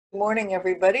Good morning,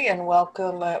 everybody, and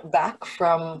welcome back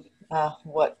from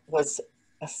what was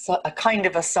a kind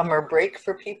of a summer break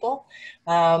for people.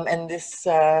 And this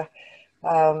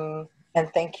um, and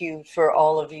thank you for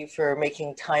all of you for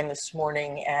making time this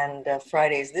morning and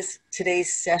Fridays.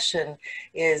 Today's session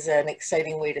is an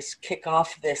exciting way to kick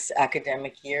off this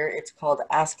academic year. It's called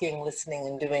Asking, Listening,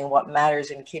 and Doing What Matters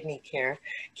in Kidney Care,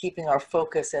 keeping our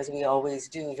focus, as we always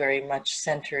do, very much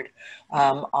centered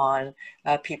on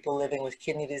people living with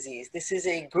kidney disease. This is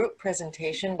a group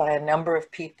presentation by a number of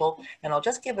people, and I'll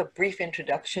just give a brief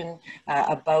introduction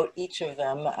about each of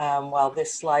them while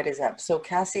this slide is up. So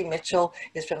Cassy Mitchell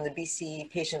is from the BC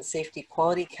Patient Safety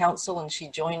Quality Council, and she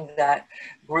joined that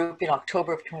group in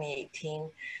October of 2018.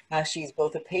 She's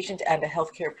both a patient and a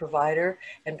healthcare provider,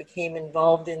 and became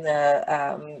involved in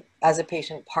the as a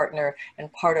patient partner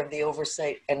and part of the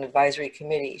oversight and advisory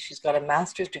committee. She's got a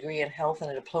master's degree in health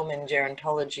and a diploma in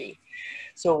gerontology.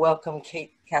 So welcome,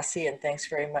 Cassy, and thanks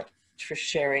very much for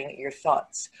sharing your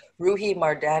thoughts. Ruhee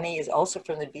Mardhani is also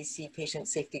from the BC Patient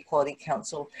Safety Quality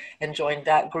Council and joined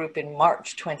that group in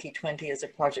March 2020 as a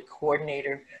project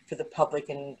coordinator for the public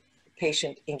and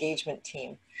patient engagement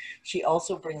team. She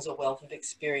also brings a wealth of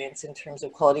experience in terms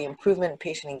of quality improvement,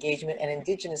 patient engagement, and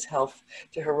Indigenous health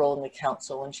to her role in the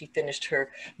council. And she finished her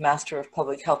Master of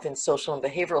Public Health in Social and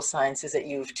Behavioral Sciences at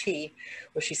U of T,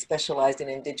 where she specialized in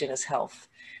Indigenous health.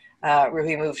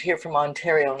 Ruhee moved here from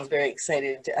Ontario and is very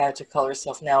excited to call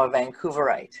herself now a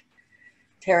Vancouverite.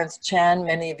 Terrance Chan,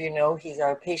 many of you know, he's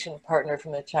our patient partner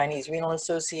from the Chinese Renal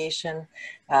Association,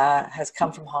 has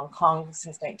come from Hong Kong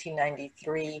since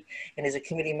 1993 and is a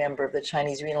committee member of the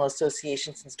Chinese Renal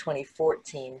Association since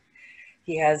 2014.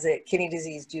 He has a kidney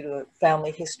disease due to a family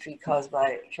history caused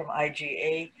from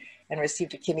IgA and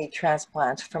received a kidney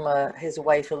transplant from his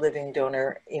wife, a living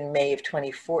donor, in May of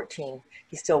 2014.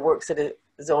 He still works at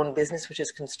his own business, which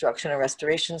is construction and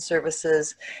restoration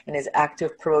services, and is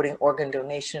active promoting organ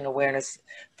donation and awareness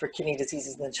for kidney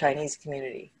diseases in the Chinese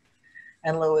community.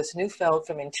 And Lois Neufeld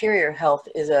from Interior Health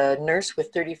is a nurse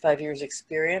with 35 years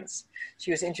experience.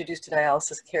 She was introduced to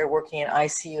dialysis care working in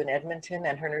ICU in Edmonton,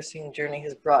 and her nursing journey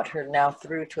has brought her now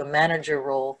through to a manager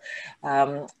role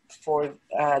for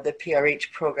the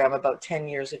PRH program about 10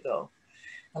 years ago.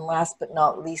 And last but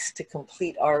not least, to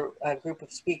complete our group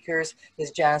of speakers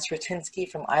is Janice Rotinsky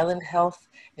from Island Health,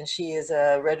 and she is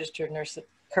a registered nurse,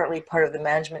 currently part of the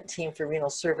management team for renal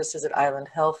services at Island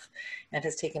Health, and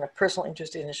has taken a personal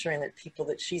interest in ensuring that people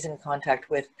that she's in contact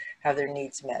with have their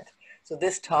needs met. So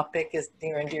this topic is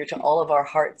near and dear to all of our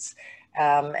hearts,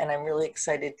 and I'm really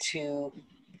excited to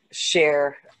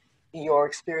share your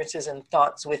experiences and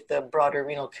thoughts with the broader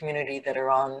renal community that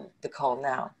are on the call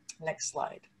now. Next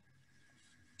slide.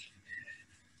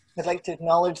 I'd like to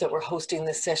acknowledge that we're hosting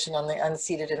this session on the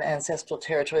unceded and ancestral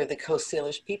territory of the Coast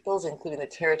Salish peoples, including the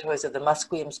territories of the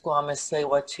Musqueam, Squamish,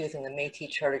 Tsleil-Waututh, and the Métis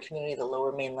Charter Community, the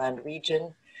Lower Mainland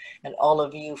region. And all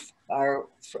of you are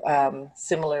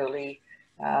similarly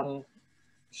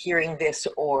hearing this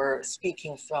or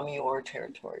speaking from your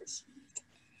territories.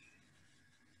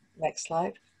 Next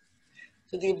slide.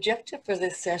 So the objective for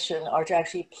this session are to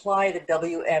actually apply the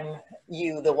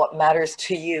WMU, the What Matters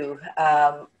to You,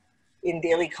 in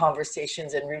daily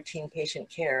conversations and routine patient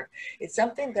care. It's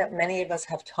something that many of us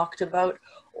have talked about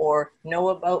or know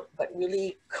about, but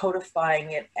really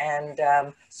codifying it and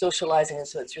socializing it,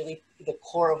 so it's really the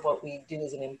core of what we do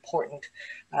is an important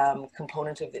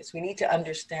component of this. We need to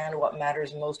understand what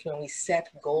matters most when we set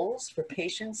goals for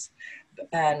patients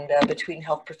and between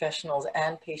health professionals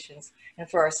and patients, and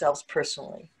for ourselves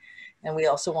personally. And we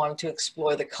also wanted to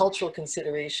explore the cultural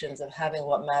considerations of having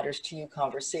what matters to you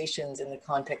conversations in the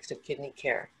context of kidney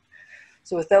care.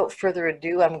 So without further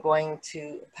ado, I'm going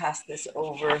to pass this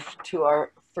over to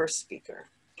our first speaker.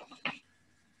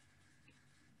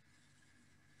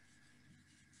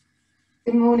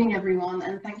 Good morning, everyone,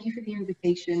 and thank you for the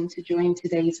invitation to join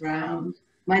today's round.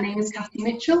 My name is Cassy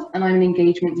Mitchell, and I'm an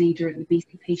engagement leader at the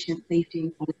BC Patient Safety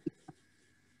and Quality.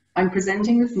 I'm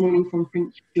presenting this morning from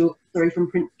Prince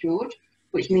George,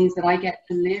 which means that I get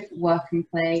to live, work and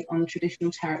play on the traditional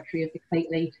territory of the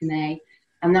Lheidli T'enneh,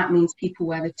 and that means people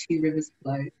where the two rivers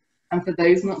flow. And for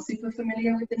those not super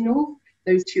familiar with the north,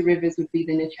 those two rivers would be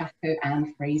the Nechako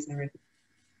and Fraser Rivers.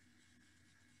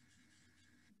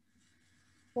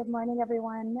 Good morning,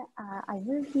 everyone. I'm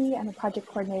Ruhee. I'm a project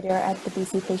coordinator at the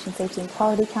BC Patient Safety and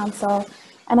Quality Council,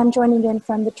 and I'm joining in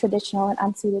from the traditional and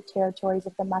unceded territories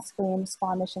of the Musqueam,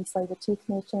 Squamish, and Tsleil-Waututh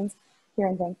nations here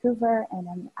in Vancouver, and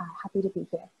I'm happy to be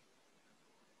here.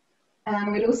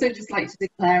 We'd also just like to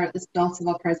declare at the start of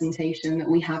our presentation that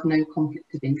we have no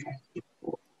conflict of interest.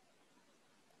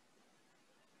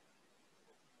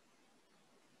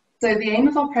 So the aim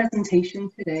of our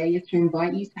presentation today is to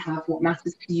invite you to have what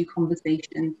matters to you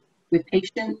conversations with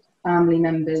patients, family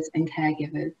members and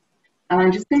caregivers. And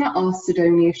I'm just going to ask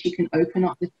Sidonia if she can open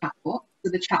up the chat box.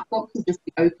 So the chat box will just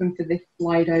be open for this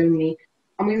slide only.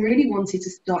 And we really wanted to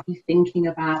start you thinking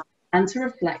about and to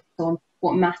reflect on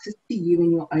what matters to you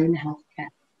in your own healthcare.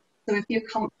 So if you're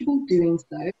comfortable doing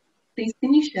so, please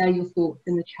can you share your thoughts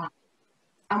in the chat?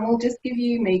 And we'll just give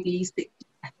you maybe 60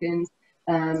 seconds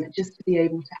just to be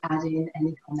able to add in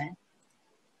any comments.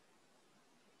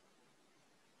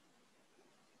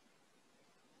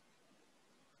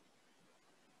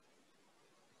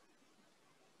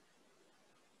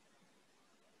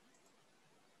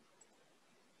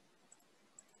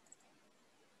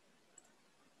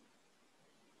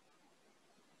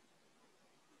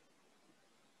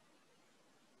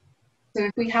 So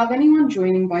if we have anyone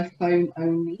joining by phone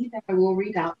only, then I will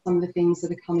read out some of the things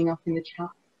that are coming up in the chat.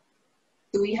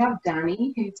 So we have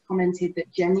Danny, who's commented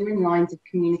that genuine lines of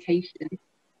communication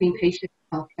between patient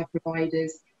and healthcare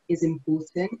providers is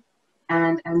important.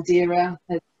 And Adira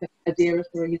has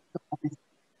commented.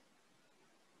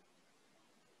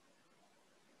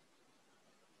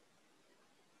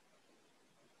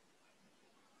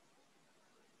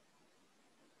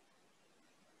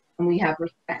 And we have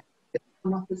respect that's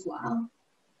come up as well.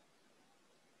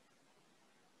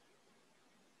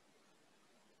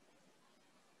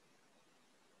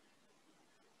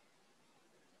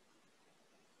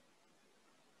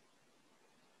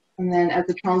 And then as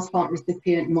a transplant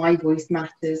recipient, my voice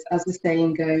matters. As the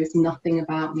saying goes, nothing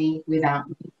about me without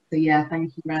me. So yeah,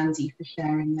 thank you, Randy, for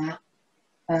sharing that.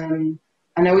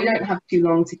 I know we don't have too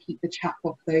long to keep the chat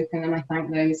box open, and I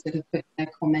thank those that have put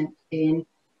their comments in.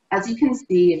 As you can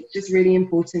see, it's just really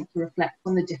important to reflect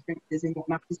on the differences in what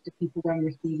matters to people when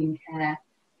receiving care.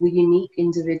 We're unique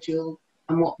individuals,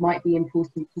 and what might be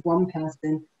important to one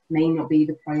person may not be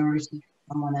the priority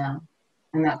for someone else.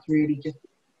 And that's really just,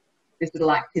 this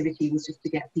little activity was just to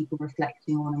get people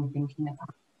reflecting on and thinking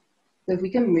about. So if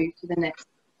we can move to the next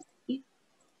slide.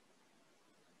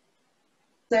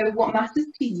 So What Matters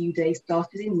to You Day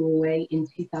started in Norway in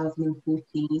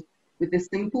 2014 with the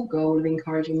simple goal of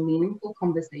encouraging meaningful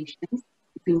conversations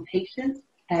between patients,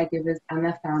 caregivers and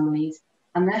their families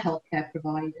and their healthcare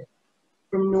providers.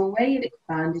 From Norway, it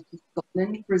expanded to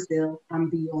Scotland, Brazil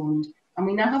and beyond. And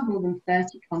we now have more than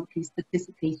 30 countries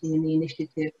participating in the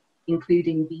initiative,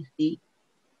 including BC.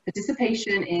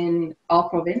 Participation in our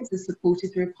province is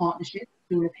supported through a partnership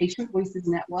between the Patient Voices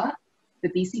Network, the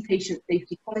BC Patient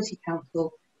Safety Quality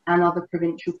Council, and other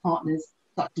provincial partners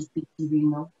such as BC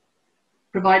Renal.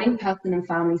 Providing person and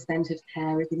family-centred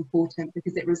care is important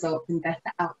because it results in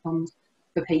better outcomes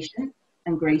for patients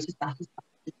and greater satisfaction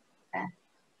with care.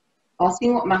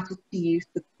 Asking what matters to you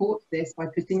supports this by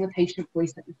putting the patient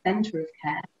voice at the centre of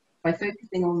care, by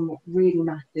focusing on what really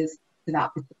matters to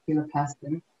that particular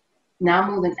person. Now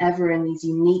more than ever in these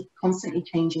unique, constantly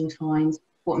changing times,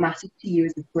 what matters to you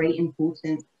is of great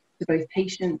importance to both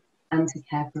patients and to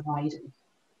care providers.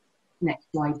 Next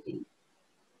slide, please.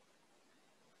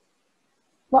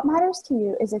 What matters to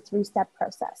you is a three-step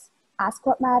process. Ask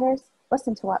what matters,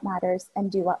 listen to what matters,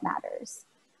 and do what matters.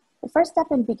 The first step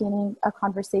in beginning a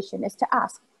conversation is to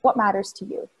ask what matters to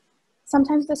you.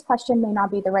 Sometimes this question may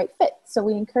not be the right fit, so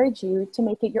we encourage you to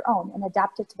make it your own and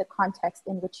adapt it to the context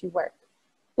in which you work.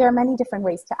 There are many different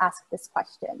ways to ask this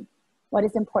question. What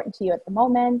is important to you at the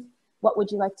moment? What would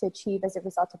you like to achieve as a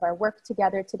result of our work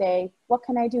together today? What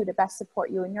can I do to best support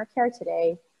you in your care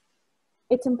today?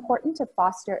 It's important to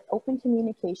foster open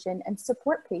communication and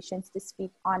support patients to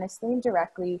speak honestly and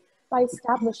directly by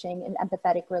establishing an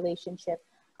empathetic relationship,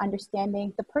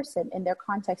 understanding the person in their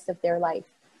context of their life,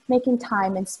 making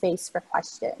time and space for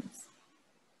questions.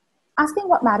 Asking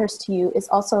what matters to you is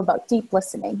also about deep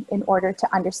listening in order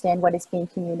to understand what is being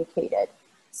communicated.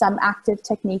 Some active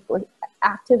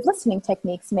listening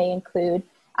techniques may include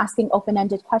asking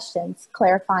open-ended questions,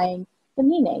 clarifying the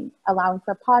meaning, allowing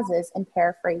for pauses and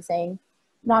paraphrasing.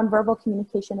 Nonverbal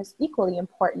communication is equally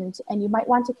important, and you might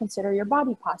want to consider your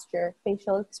body posture,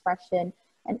 facial expression,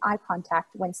 and eye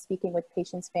contact when speaking with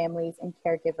patients' families and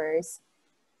caregivers.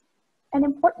 And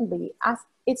importantly,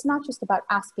 it's not just about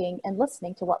asking and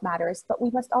listening to what matters, but we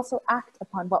must also act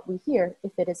upon what we hear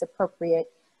if it is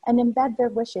appropriate and embed their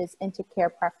wishes into care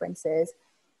preferences.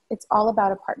 It's all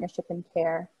about a partnership in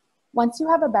care. Once you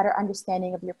have a better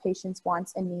understanding of your patient's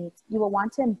wants and needs, you will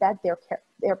want to embed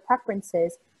their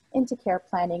preferences into care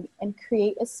planning and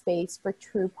create a space for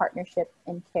true partnership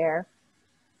in care.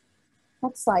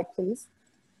 Next slide, please.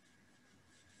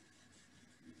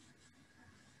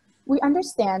 We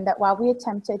understand that while we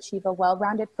attempt to achieve a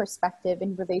well-rounded perspective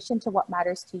in relation to what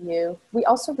matters to you, we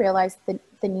also realize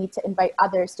the need to invite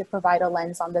others to provide a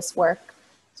lens on this work.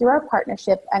 Through our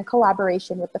partnership and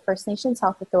collaboration with the First Nations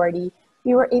Health Authority,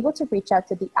 we were able to reach out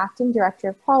to the Acting Director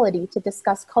of Quality to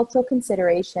discuss cultural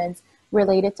considerations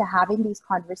related to having these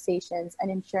conversations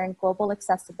and ensuring global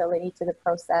accessibility to the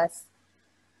process.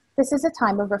 This is a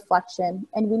time of reflection,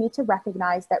 and we need to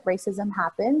recognize that racism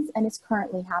happens and is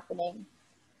currently happening.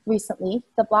 Recently,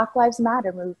 the Black Lives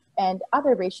Matter movement and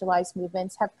other racialized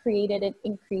movements have created an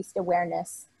increased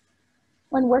awareness.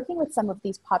 When working with some of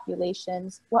these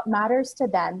populations, what matters to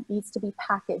them needs to be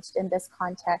packaged in this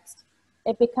context.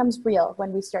 It becomes real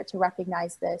when we start to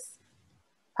recognize this.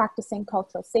 Practicing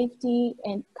cultural safety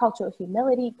and cultural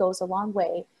humility goes a long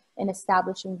way in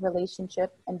establishing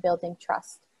relationship and building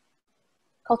trust.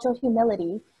 Cultural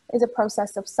humility is a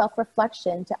process of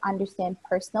self-reflection to understand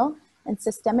personal and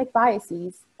systemic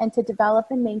biases and to develop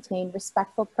and maintain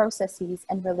respectful processes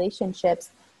and relationships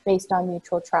based on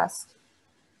mutual trust.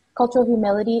 Cultural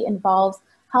humility involves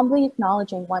humbly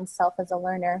acknowledging oneself as a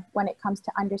learner when it comes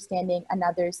to understanding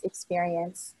another's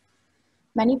experience.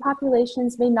 Many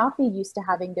populations may not be used to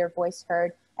having their voice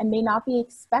heard and may not be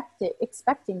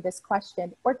expecting this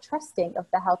question or trusting of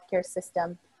the healthcare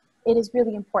system. It is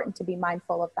really important to be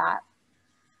mindful of that.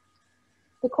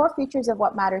 The core features of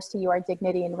what matters to you are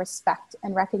dignity and respect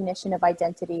and recognition of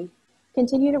identity.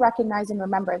 Continue to recognize and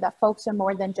remember that folks are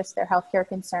more than just their healthcare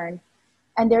concern,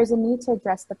 and there is a need to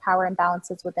address the power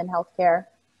imbalances within healthcare.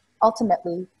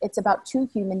 Ultimately, it's about two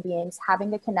human beings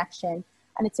having a connection,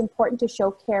 and it's important to show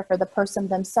care for the person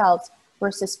themselves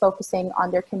versus focusing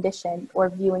on their condition or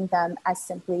viewing them as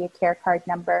simply a care card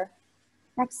number.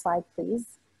 Next slide, please.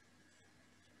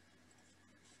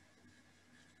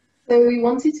 So we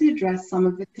wanted to address some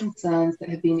of the concerns that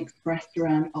have been expressed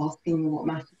around asking the what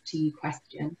matters to you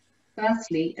question.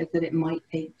 Firstly, is that it might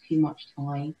take too much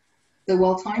time. So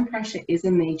while time pressure is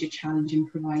a major challenge in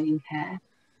providing care,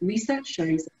 research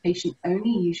shows that patients only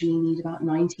usually need about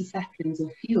 90 seconds or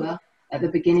fewer at the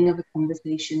beginning of a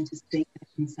conversation to state their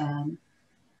concern.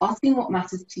 Asking what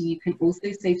matters to you can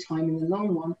also save time in the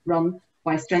long run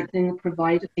by strengthening the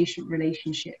provider-patient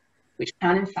relationship, which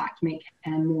can in fact make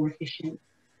care more efficient.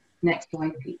 Next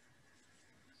slide, please.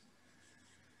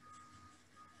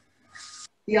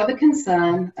 The other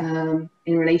concern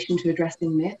in relation to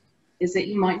addressing myths is that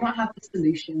you might not have the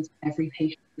solutions for every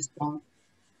patient response,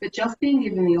 but just being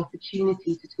given the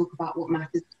opportunity to talk about what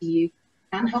matters to you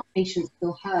can help patients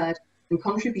feel heard and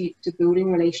contribute to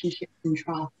building relationships and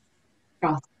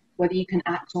trust, whether you can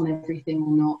act on everything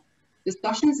or not.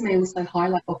 Discussions may also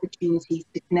highlight opportunities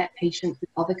to connect patients with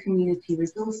other community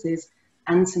resources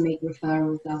and to make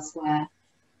referrals elsewhere.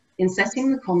 In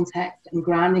setting the context and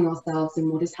grounding ourselves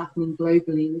in what is happening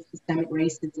globally with systemic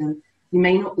racism, you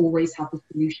may not always have the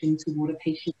solution to what a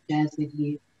patient shares with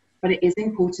you, but it is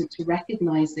important to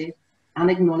recognize it and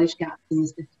acknowledge gaps in the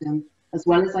system, as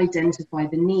well as identify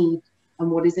the needs and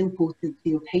what is important to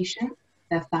your patient,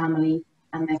 their family,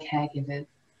 and their caregivers.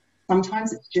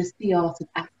 Sometimes it's just the art of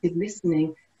active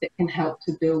listening that can help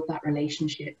to build that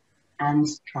relationship and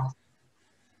trust.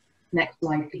 Next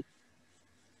slide, please.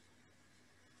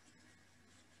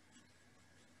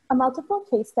 A multiple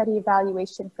case study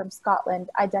evaluation from Scotland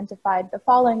identified the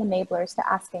following enablers to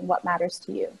asking what matters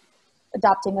to you: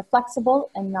 adopting a flexible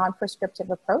and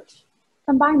non-prescriptive approach,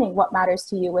 combining what matters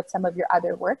to you with some of your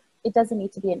other work. It doesn't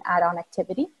need to be an add-on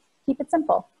activity. Keep it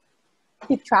simple.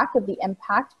 Keep track of the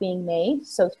impact being made,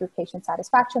 so through patient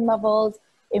satisfaction levels,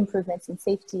 improvements in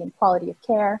safety and quality of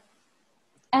care,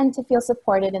 and to feel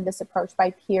supported in this approach by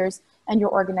peers and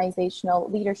your organizational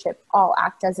leadership all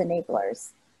act as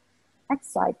enablers.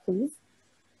 Next slide, please.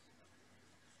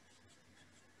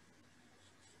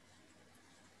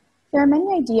 There are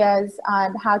many ideas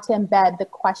on how to embed the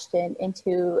question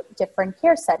into different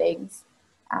care settings,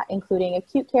 including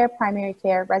acute care, primary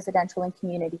care, residential, and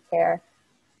community care.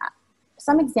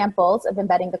 Some examples of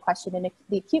embedding the question in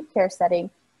the acute care setting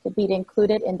could be to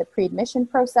include it in the pre-admission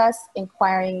process,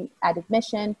 inquiring at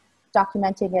admission,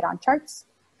 documenting it on charts,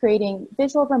 creating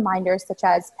visual reminders such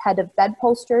as head of bed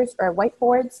posters or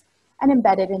whiteboards, and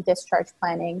embedded in discharge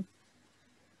planning.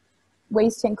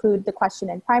 Ways to include the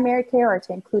question in primary care are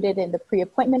to include it in the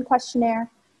pre-appointment questionnaire,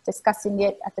 discussing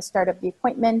it at the start of the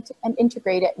appointment, and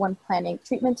integrate it when planning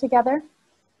treatment together.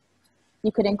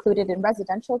 You could include it in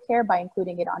residential care by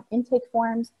including it on intake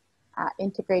forms,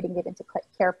 integrating it into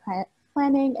care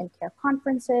planning and care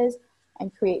conferences,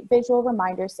 and create visual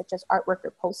reminders such as artwork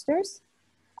or posters.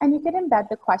 And you could embed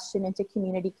the question into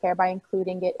community care by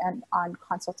including it on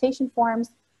consultation forms,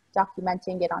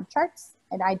 documenting it on charts,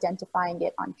 and identifying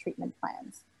it on treatment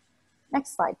plans.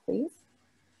 Next slide, please.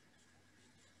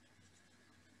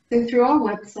 So through our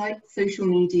website, social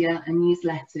media and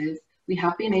newsletters, we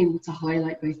have been able to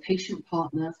highlight both patient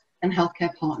partner and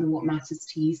healthcare partner what matters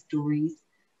to you stories.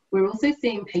 We're also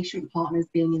seeing patient partners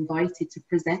being invited to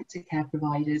present to care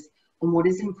providers on what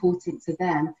is important to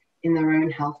them in their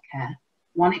own healthcare.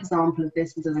 One example of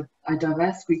this was a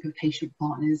diverse group of patient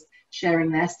partners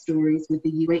sharing their stories with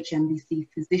the UHMBC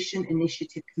Physician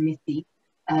Initiative Committee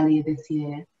earlier this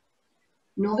year.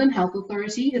 Northern Health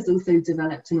Authority has also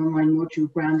developed an online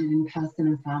module grounded in person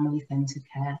and family-centred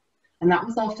care. And that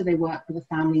was after they worked with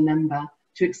a family member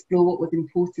to explore what was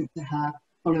important to her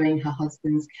following her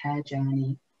husband's care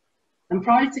journey. And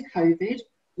prior to COVID,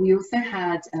 we also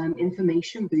had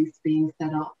information booths being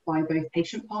set up by both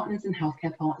patient partners and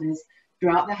healthcare partners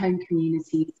throughout their home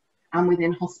communities and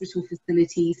within hospital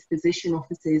facilities, physician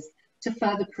offices to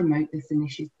further promote this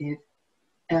initiative.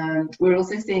 We're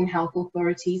also seeing health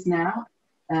authorities now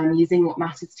using what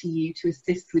matters to you to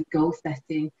assist with goal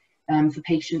setting for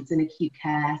patients in acute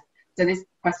care. So this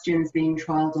question is being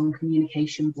trialled on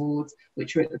communication boards,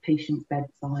 which are at the patient's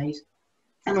bedside.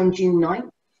 And on June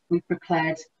 9th,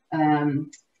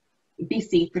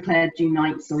 BC declared June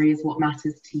 9th, as What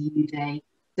Matters to You Day.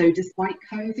 So despite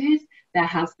COVID, there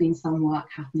has been some work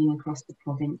happening across the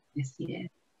province this year.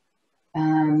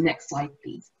 Next slide,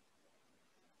 please.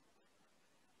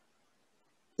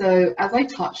 So as I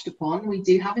touched upon, we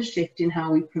do have a shift in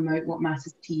how we promote what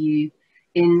matters to you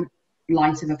in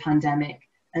light of a pandemic.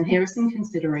 And here are some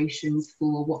considerations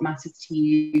for what matters to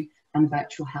you and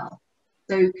virtual health.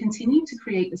 So continue to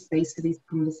create the space for these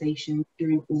conversations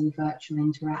during all virtual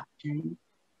interactions.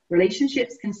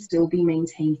 Relationships can still be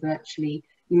maintained virtually.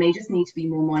 You may just need to be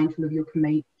more mindful of your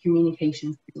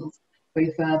communication skills,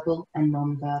 both verbal and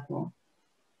non-verbal.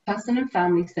 Person and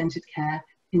family-centred care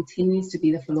continues to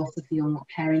be the philosophy on what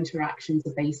care interactions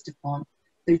are based upon.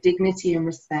 So dignity and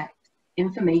respect,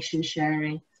 information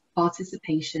sharing,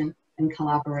 participation and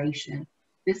collaboration.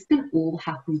 This can all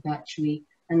happen virtually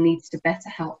and leads to better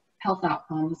health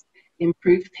outcomes,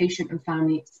 improved patient and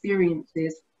family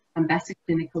experiences, and better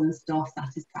clinical and staff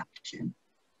satisfaction.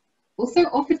 Also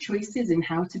offer choices in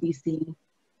how to be seen.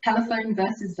 Telephone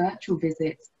versus virtual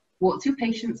visits. What's your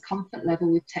patient's comfort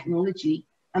level with technology?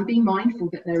 And be mindful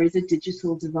that there is a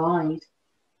digital divide.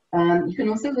 You can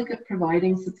also look at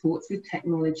providing supports with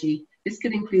technology. This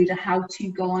could include a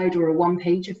how-to guide or a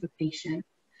one-pager for patients.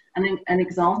 And an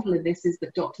example of this is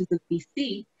that Doctors of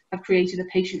BC have created a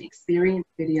patient experience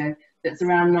video that's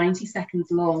around 90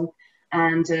 seconds long,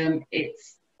 and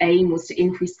its aim was to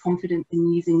increase confidence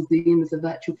in using Zoom as a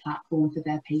virtual platform for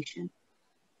their patients.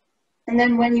 And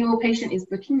then when your patient is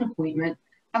booking an appointment,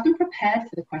 have them prepared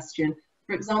for the question.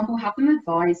 For example, have them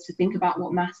advised to think about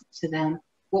what matters to them.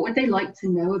 What would they like to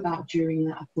know about during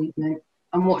that appointment?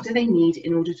 And what do they need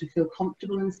in order to feel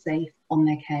comfortable and safe on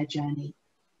their care journey?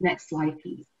 Next slide,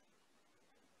 please.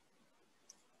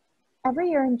 Every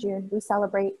year in June, we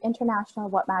celebrate International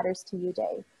What Matters to You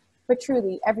Day. But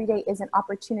truly, every day is an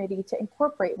opportunity to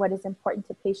incorporate what is important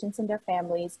to patients and their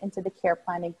families into the care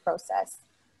planning process.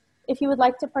 If you would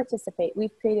like to participate,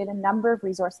 we've created a number of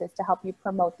resources to help you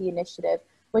promote the initiative,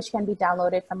 which can be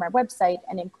downloaded from our website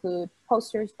and include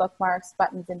posters, bookmarks,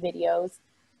 buttons, and videos.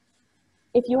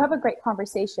 If you have a great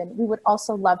conversation, we would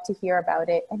also love to hear about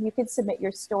it, and you can submit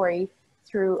your story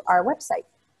through our website.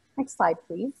 Next slide,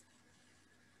 please.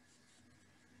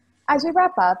 As we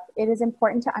wrap up, it is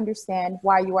important to understand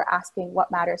why you are asking what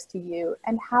matters to you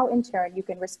and how in turn you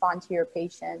can respond to your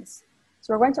patients.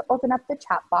 So we're going to open up the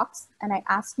chat box, and I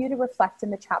ask you to reflect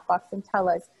in the chat box and tell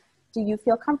us, do you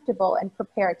feel comfortable and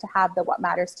prepared to have the what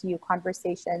matters to you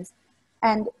conversations?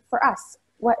 And for us,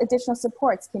 what additional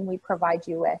supports can we provide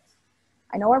you with?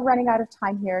 I know we're running out of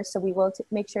time here, so we will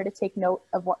make sure to take note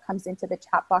of what comes into the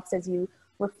chat box as you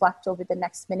reflect over the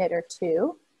next minute or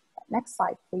two. Next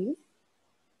slide, please.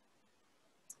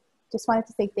 Just wanted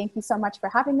to say thank you so much for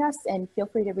having us, and feel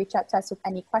free to reach out to us with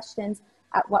any questions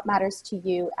at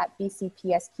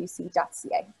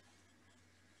whatmatterstoyou@bcpsqc.ca.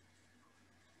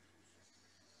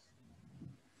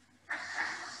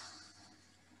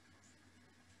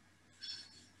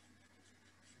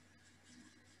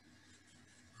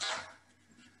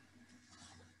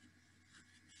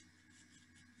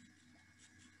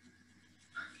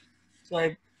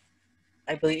 So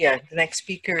I believe, yeah, the next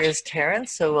speaker is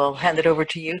Terrance, so we'll hand it over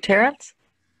to you, Terrance.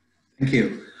 Thank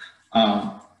you.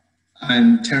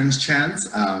 I'm Terrance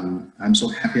Chance. I'm so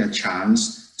happy a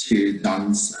chance to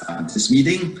join this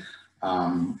meeting.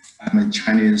 I'm a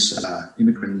Chinese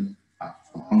immigrant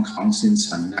from Hong Kong since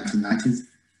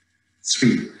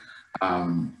 1993.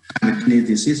 I have kidney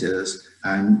diseases,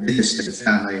 and it is the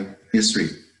family history.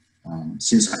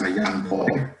 since I'm a young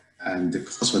boy. And the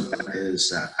cause of that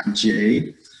is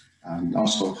IgA, and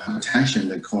also hypertension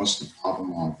that cause the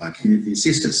problem of kidney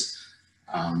diseases.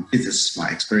 This is my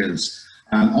experience.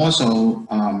 And also,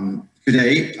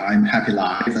 today I'm happy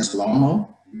life as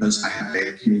normal because I have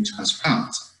a kidney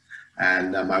transplant.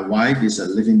 And my wife is a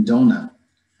living donor.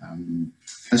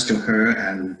 Thanks to her,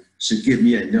 and she gave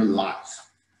me a new life.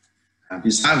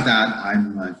 Besides that,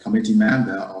 I'm a committee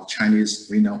member of Chinese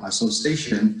Renal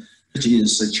Association, which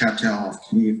is a chapter of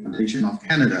Kidney Foundation of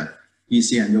Canada,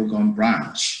 BC and Yukon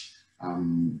branch.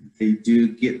 They do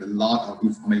get a lot of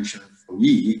information for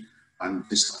me and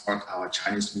to support our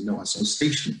Chinese Renal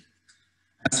Association.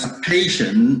 As a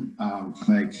patient, I'm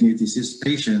a kidney disease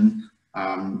patient,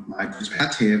 my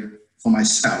perspective for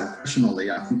myself personally,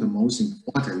 I think the most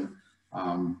important,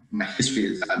 my history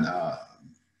is that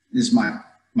is my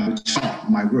job,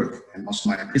 my work, and also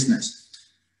my business.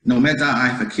 No matter I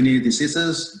have a kidney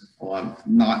diseases or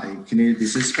not a kidney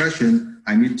disease person,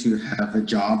 I need to have a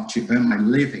job to earn my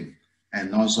living.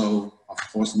 And also, of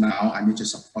course, now I need to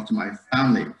support my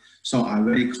family. So I'm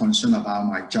very concerned about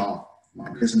my job, my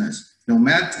business. No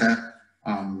matter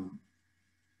how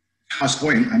it's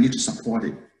going, I need to support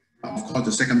it. Of course,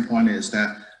 the second point is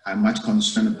that I'm much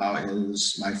concerned about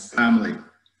is my family.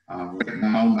 Right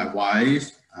now, my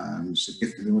wife, she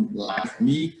gives a new life for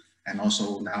me, and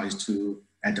also now is to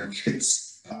adult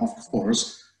kids. Of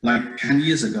course, like 10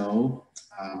 years ago,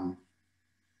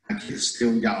 my kids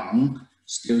still young,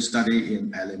 still study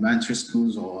in elementary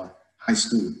schools or high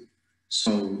school.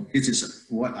 So this is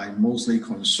what I'm mostly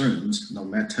concerned, no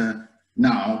matter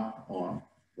now or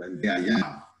when they are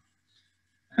young.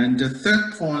 And the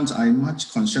third point I'm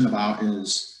much concerned about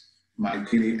is my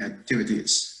daily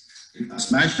activities. As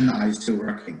mentioned, I'm still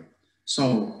working.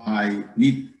 So I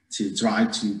need to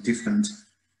drive to different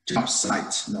job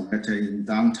sites, no matter in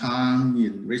downtown,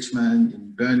 in Richmond,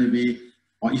 in Burnaby,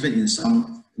 or even in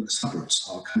some suburbs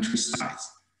or countryside.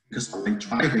 Because I like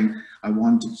driving, I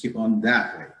want to keep on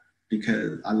that way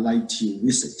because I like to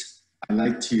visit. I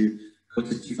like to go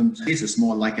to different places,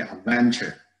 more like an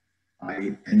adventure.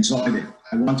 I enjoyed it.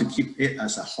 I want to keep it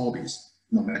as a hobby,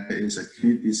 no matter it's a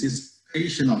kidney disease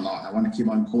patient or not. I want to keep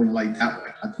on going like that way.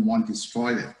 I don't want to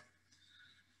destroy it.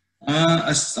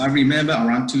 As I remember,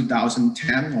 around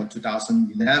 2010 or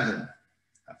 2011,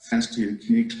 thanks to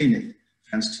kidney clinic,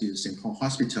 thanks to St. Paul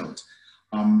Hospital,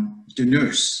 the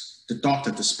nurse, the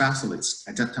doctor, the specialist,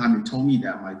 at that time, he told me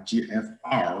that my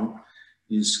GFR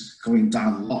is going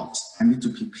down a lot. I need to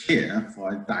prepare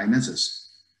for a diagnosis.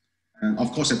 And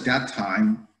of course, at that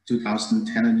time,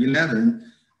 2010 and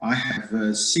 11, I have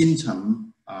a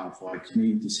symptom for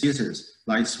kidney diseases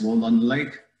like swollen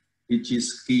leg, itchy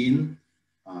skin,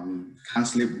 can't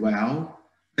sleep well.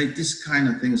 Like this kind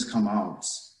of things come out,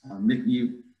 make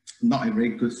you not a very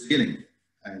good feeling.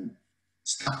 And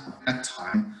starting at that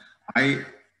time, I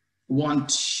want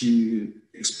to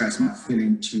express my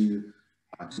feeling to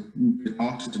the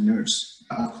doctor, the nurse.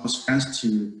 Of course, thanks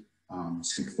to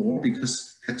St. Paul,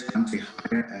 because at that time they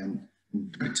hire and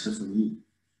interpreter for me.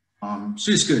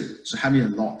 So it's good, so help me a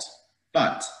lot.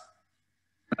 But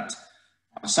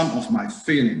some of my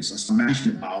feelings, as I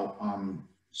mentioned about,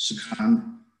 she can't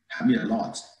help me a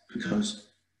lot because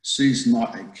she is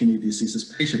not a kidney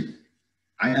diseases patient.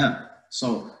 I am.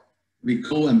 So we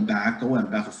go and back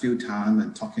a few times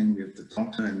and talking with the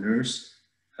doctor and nurse.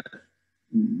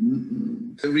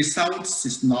 The results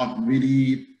is not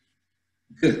really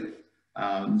good.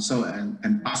 So an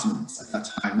embarrassment at that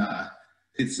time.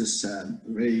 It's just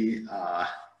very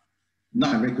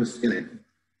not a very good feeling.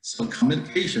 So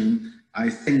communication, I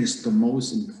think, is the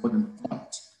most important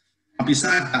point.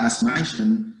 Besides that, as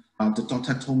mentioned, the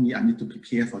doctor told me I need to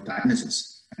prepare for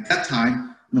diagnosis. At that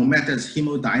time, no matter it's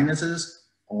hemodiagnosis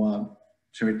or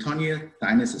peritoneal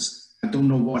diagnosis, I don't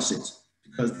know what's it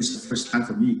because this is the first time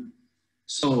for me.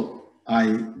 So I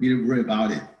really worry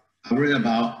about it. I worry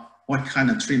about what kind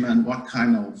of treatment, what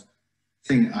kind of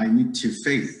thing I need to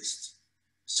face.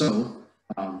 So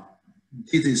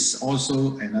this is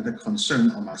also another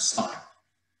concern on my side.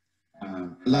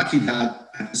 Lucky that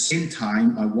at the same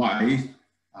time, my wife,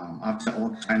 after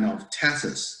all kind of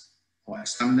tests or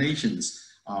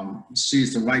examinations,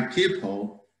 she's the right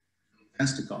people,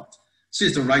 thanks to God.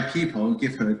 She's the right people,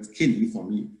 give her kidney for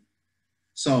me.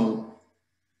 So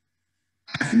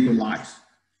I have a new life.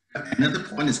 Another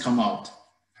point has come out.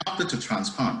 After the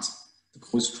transplant, the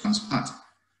post-transplant,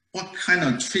 what kind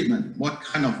of treatment, what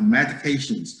kind of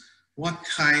medications, what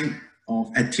kind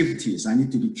of activities I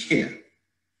need to be cared.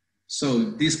 So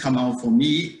this come out for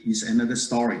me is another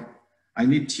story. I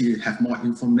need to have more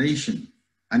information.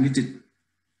 I need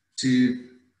to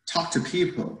talk to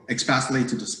people, especially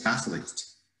to the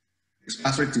specialists,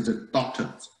 especially to the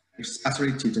doctors,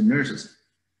 especially to the nurses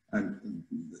and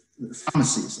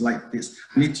pharmacies like this.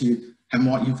 I need to have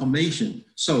more information.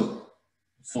 So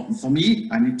for me,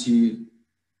 I need to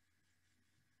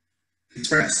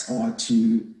express or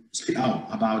to speak out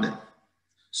about it.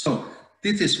 So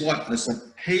this is what, as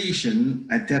a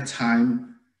patient at that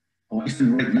time, or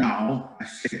even right now, I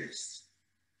faced.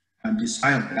 And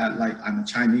besides that, like I'm a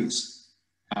Chinese.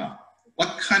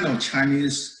 What kind of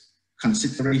Chinese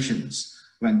considerations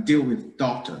when deal with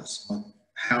doctors or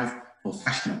health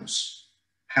professionals,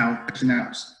 health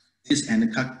personnels? This is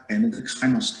another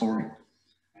kind of story.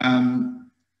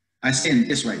 I say in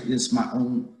this way, it's my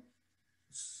own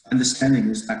understanding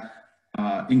is that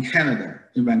in Canada,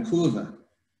 in Vancouver,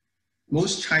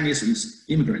 most Chinese is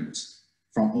immigrants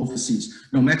from overseas,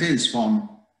 no matter it's from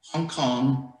Hong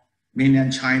Kong,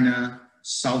 mainland China,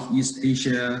 Southeast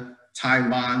Asia,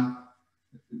 Taiwan,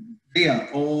 they are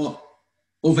all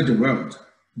over the world,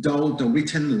 though the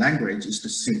written language is the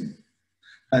same.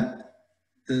 But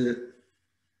the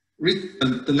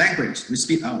language we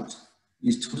speak out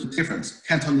is totally different.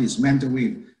 Cantonese,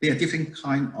 Mandarin, they are different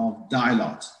kind of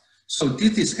dialogue. So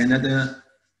this is another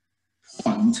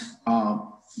point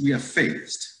we are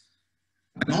faced.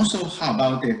 And also how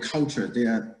about their culture,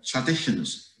 their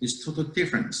traditions is totally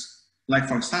different. Like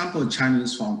for example,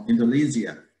 Chinese from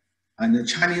Indonesia and the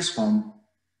Chinese from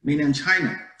mainland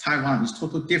China, Taiwan is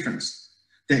totally different.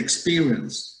 Their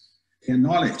experience, their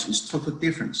knowledge is totally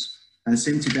different. And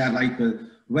same to that, like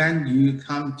when you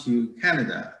come to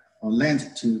Canada or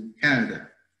land to Canada,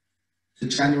 the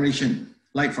generation,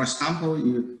 like for example,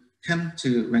 you come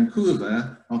to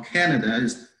Vancouver or Canada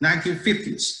is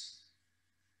 1950s,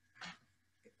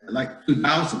 like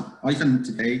 2000 or even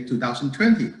today,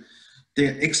 2020.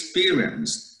 Their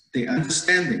experience, their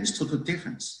understanding is totally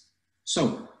different.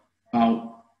 So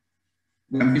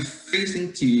when we're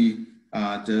facing to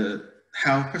the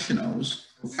health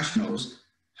professionals,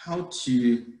 how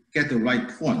to get the right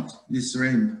point is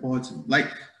very important.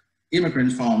 Like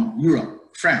immigrants from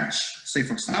Europe, French, say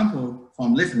for example,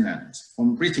 from Netherlands,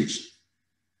 from British,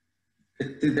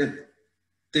 the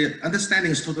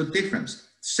understanding is totally different.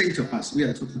 Say to us, we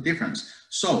are totally different.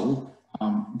 So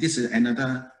this is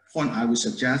another point I would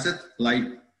suggest it, like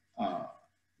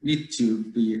need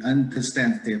to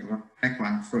understand their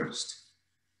background first.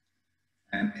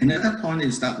 And another point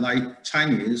is that like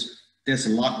Chinese, there's a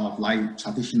lot of like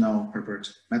traditional prepared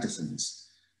medicines.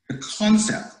 The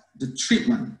concept, the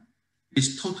treatment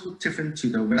is totally different to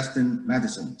the Western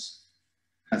medicines.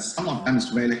 And some of them is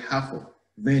very helpful,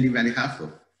 very, very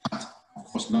helpful, but of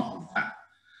course not on that.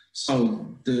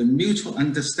 So the mutual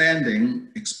understanding,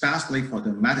 especially for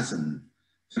the medicine,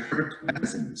 the herb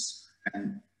medicines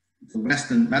and the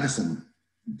Western medicine,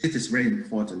 this is very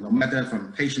important, no matter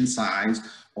from patient side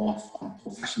or from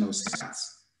professional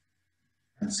sides.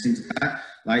 And since that,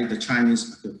 like the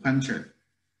Chinese acupuncture,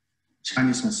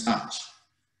 Chinese massage,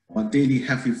 or daily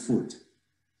healthy food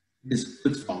is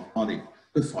good for body,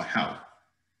 good for health.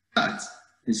 But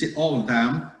is it all of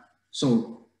them?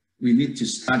 So we need to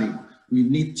study. We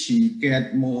need to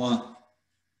get more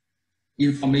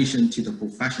information to the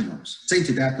professionals. Say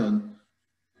to that,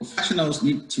 professionals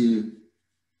need to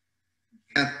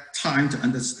get time to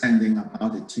understanding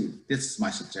about it too. This is my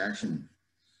suggestion.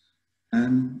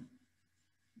 And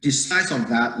besides of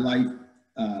that, like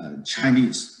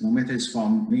Chinese, no matter it's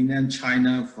from mainland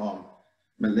China, from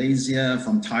Malaysia,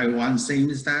 from Taiwan, same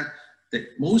as that,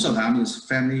 most of them is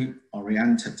family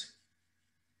oriented.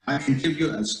 I can give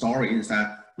you a story, is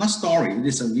that, not story, it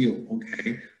is a view,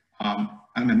 okay?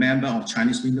 I'm a member of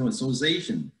Chinese Renal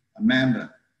Association, a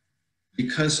member.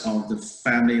 Because of the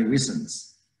family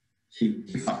reasons, he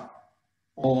give up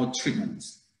all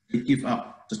treatments. He give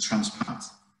up the transplant.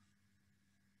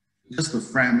 Because of the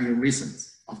family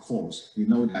reasons, of course, we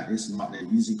know that it's not an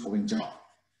easy going job.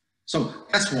 So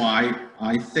that's why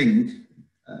I think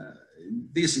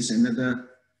this is another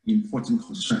important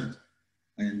concern.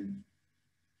 And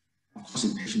of course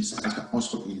in patient side, but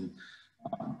also in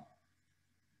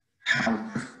health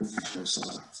professional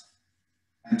side.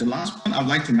 And the last point I'd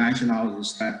like to mention now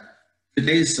is that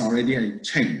today is already a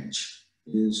change,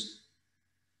 is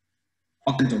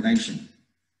organ donation.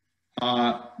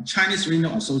 Chinese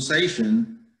Renal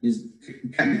Association is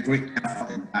getting a great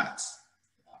effort in that.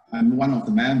 I'm one of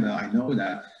the members, I know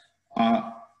that.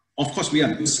 Of course, we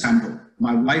are a good sample,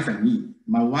 my wife and me.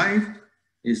 My wife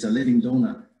is a living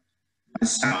donor.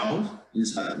 Myself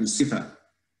is a receiver.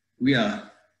 We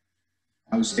are,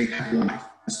 I would say, happy life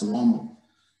as normal.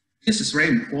 This is very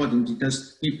important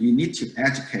because we need to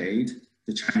educate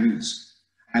the Chinese.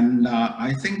 And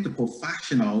I think the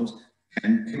professionals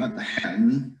can give us a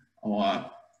hand or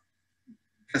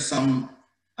get some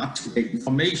up-to-date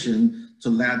information to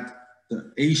let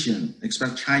the Asian,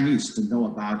 especially Chinese, to know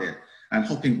about it, and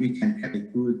hoping we can get a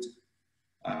good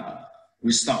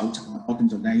result on organ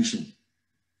donation.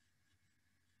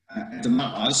 At the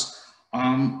last,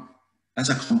 as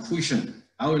a conclusion,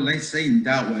 I would like to say in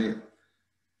that way,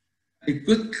 a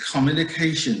good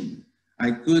communication,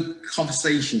 a good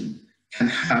conversation can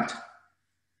help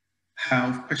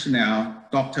health personnel,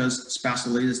 doctors,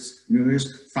 specialists,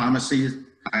 nurses, pharmacists,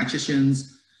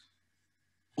 dietitians,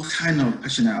 all kind of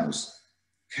personnel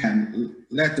can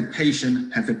let the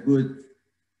patient have a good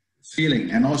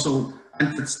feeling and also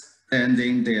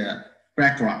understanding their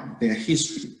background, their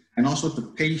history, and also the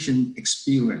patient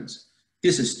experience.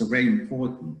 This is very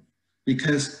important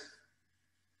because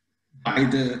by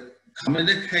the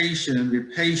communication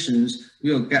with patients,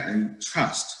 we will get a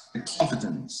trust, a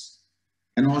confidence,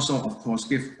 and also, of course,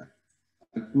 give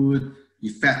a good,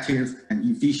 effective, and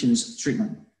efficient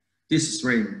treatment. This is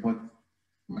very important.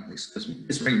 Excuse me.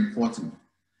 It's very important.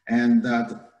 And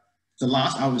the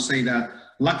last, I would say that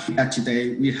lucky that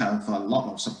today we have a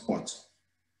lot of support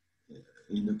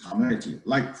in the community.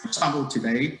 Like, for example,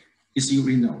 today,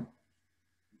 Renal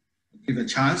give a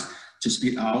chance to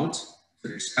speak out,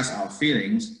 to express our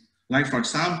feelings. Like, for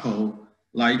example,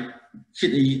 like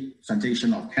Kidney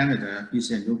Foundation of Canada,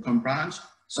 BC and Yukon branch,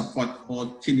 support all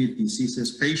kidney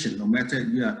diseases patients, no matter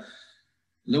you are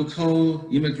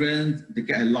local immigrant, they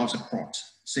get a lot of support.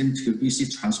 Same to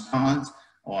BC Transplant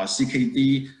or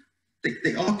CKD,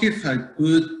 they all give a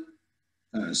good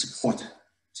support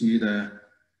to the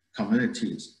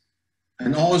communities.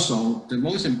 And also, the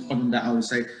most important that I would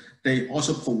say, they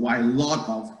also provide a lot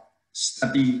of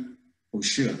study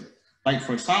brochure. Like,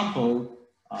 for example,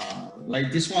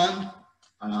 like this one,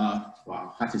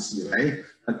 wow, hard to see, right?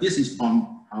 But this is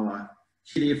from our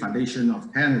Kidney Foundation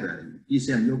of Canada,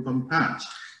 BC and Yukon branch.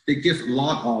 They give a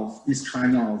lot of this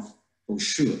kind of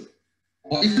brochure.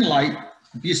 Or even like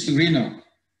BC Renal,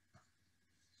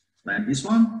 like this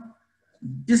one.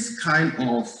 This kind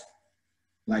of,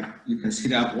 like you can see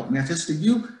that what matters to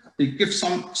you, they give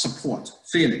some support,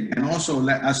 feeling, and also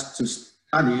let us to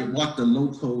study what the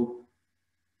local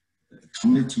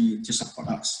community to support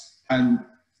us. And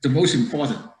the most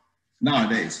important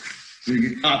nowadays,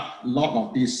 we got a lot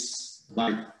of these,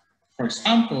 like, for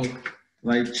example,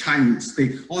 like Chinese,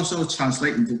 they also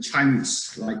translate into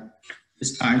Chinese, like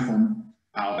this time from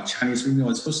our Chinese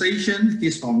Renal Association,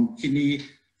 this from Kidney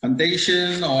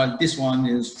Foundation, or this one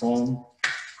is from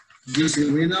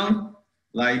BC Renal,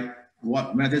 like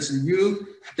what matters to you,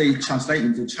 they translate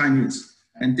into Chinese.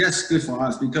 And that's good for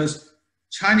us because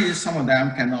Chinese, some of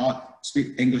them cannot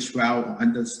speak English well or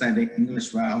understanding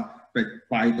English well, but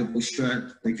by the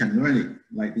brochure, they can learn it.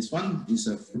 Like this one is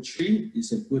a fruit tree,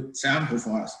 it's a good example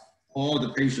for us. All the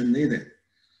patients need it.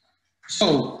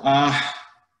 So,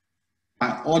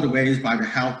 by all the ways, by the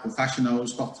health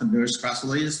professionals, doctor, nurse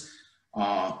specialists,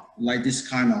 like this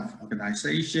kind of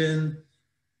organization,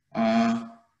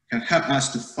 can help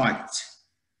us to fight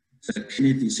the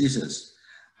kidney diseases.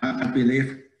 I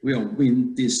believe we'll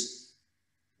win this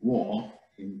war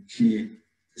in kidney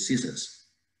diseases.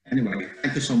 Anyway,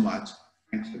 thank you so much.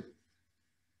 Thank you.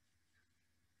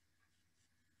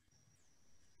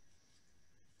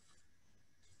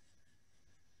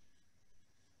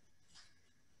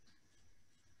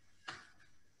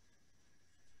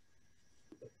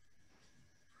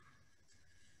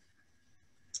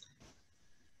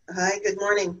 Hi, good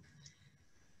morning.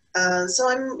 So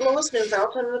I'm Lois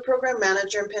Neufeld. I'm the program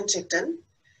manager in Penticton,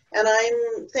 and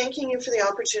I'm thanking you for the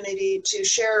opportunity to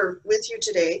share with you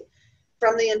today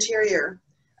from the interior.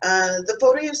 The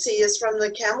photo you see is from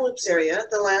the Kamloops area,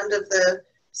 the land of the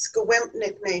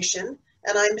Secwepemc Nation,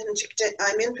 and I'm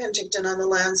in Penticton on the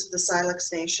lands of the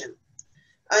Silex Nation.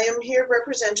 I am here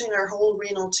representing our whole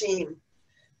renal team.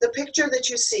 The picture that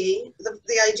you see,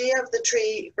 the idea of the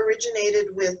tree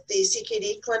originated with the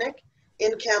CKD clinic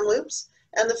in Kamloops,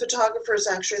 and the photographer is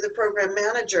actually the program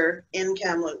manager in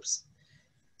Kamloops.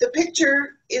 The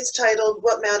picture is titled,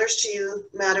 "What Matters to You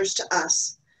Matters to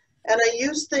Us." And I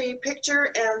used the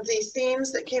picture and the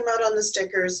themes that came out on the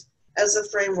stickers as a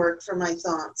framework for my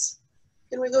thoughts.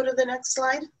 Can we go to the next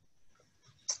slide?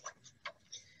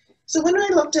 So when I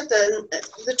looked at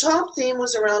the top theme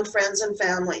was around friends and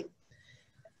family.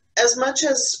 As much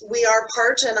as we are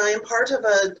part, and I am part of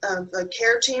a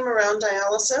care team around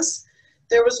dialysis,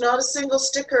 there was not a single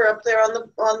sticker up there on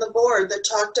the board that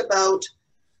talked about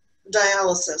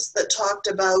dialysis, that talked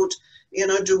about, you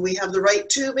know, do we have the right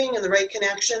tubing and the right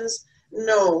connections?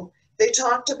 No, they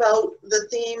talked about the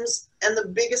themes and the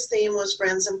biggest theme was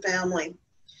friends and family.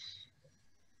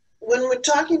 When we're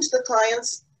talking to the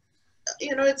clients,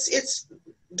 you know, it's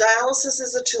dialysis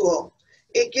is a tool.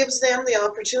 It gives them the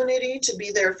opportunity to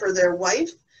be there for their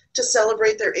wife, to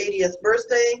celebrate their 80th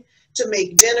birthday, to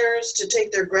make dinners, to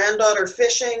take their granddaughter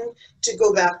fishing, to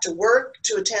go back to work,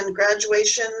 to attend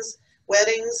graduations,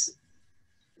 weddings.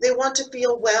 They want to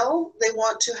feel well. They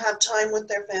want to have time with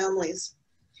their families.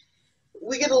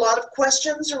 We get a lot of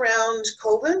questions around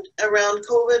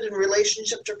COVID in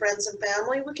relationship to friends and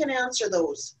family. We can answer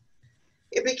those.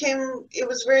 It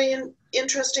was very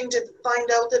interesting to find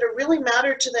out that it really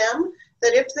mattered to them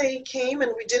that if they came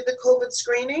and we did the COVID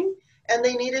screening and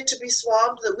they needed to be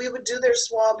swabbed, that we would do their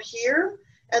swab here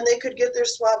and they could get their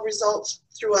swab results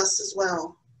through us as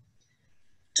well.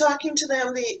 Talking to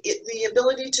them, the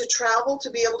ability to travel,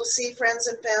 to be able to see friends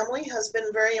and family has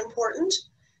been very important,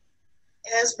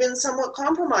 has been somewhat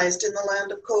compromised in the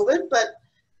land of COVID, but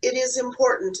it is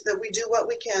important that we do what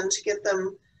we can to get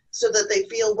them so that they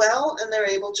feel well and they're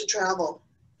able to travel.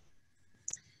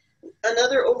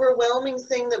 Another overwhelming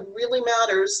thing that really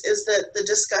matters is that the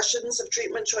discussions of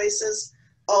treatment choices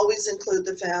always include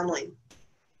the family.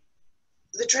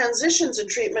 The transitions in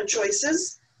treatment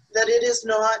choices, that it is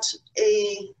not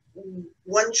a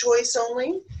one choice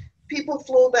only. People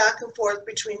flow back and forth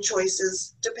between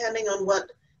choices depending on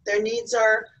what their needs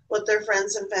are, what their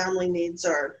friends and family needs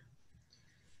are.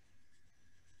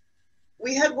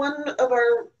 We had one of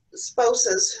our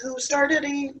spouses who started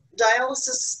a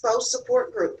dialysis spouse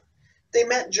support group. They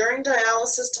met during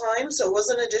dialysis time, so it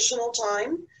wasn't additional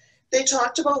time. They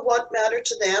talked about what mattered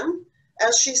to them.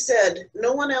 As she said,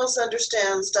 no one else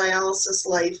understands dialysis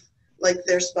life like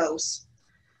their spouse.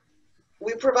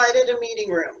 We provided a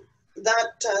meeting room.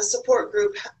 That support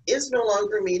group is no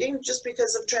longer meeting just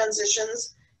because of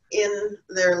transitions in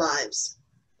their lives.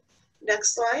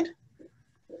 Next slide.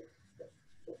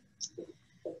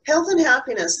 Health and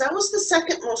happiness, that was the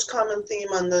second most common theme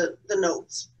on the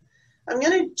notes. I'm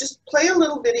going to just play a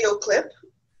little video clip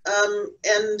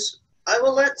and I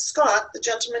will let Scott, the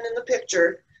gentleman in the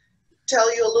picture,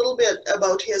 tell you a little bit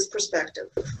about his perspective.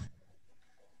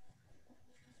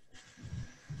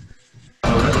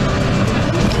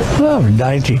 Well,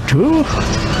 92,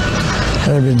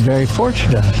 I've been very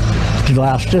fortunate to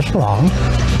last this long.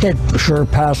 It sure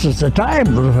passes the time.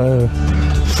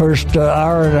 First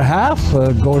hour and a half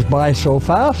goes by so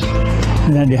fast,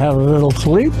 and then you have a little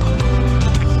sleep,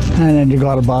 and then you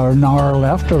got about an hour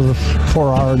left of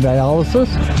 4-hour dialysis.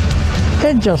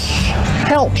 It just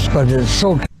helps, but it's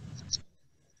so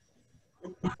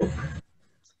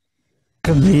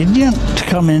convenient to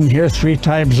come in here 3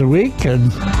 times a week,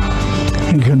 and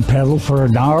you can pedal for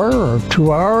an hour or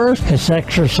 2 hours. It's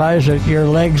exercise that your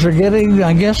legs are getting,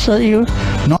 I guess, that you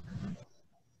know.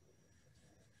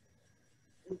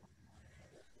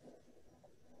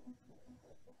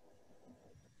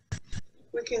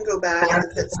 We can go back.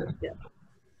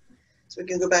 So we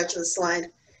can go back to the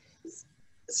slide.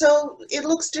 So it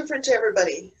looks different to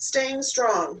everybody. Staying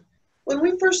strong. When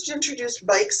we first introduced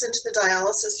bikes into the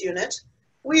dialysis unit,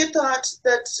 we had thought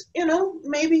that, you know,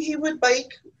 maybe he would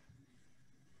bike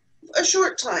a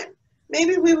short time.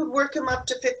 Maybe we would work him up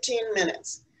to 15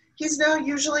 minutes. He's now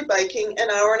usually biking an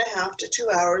hour and a half to 2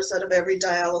 hours out of every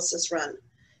dialysis run.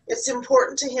 It's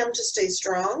important to him to stay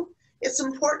strong. It's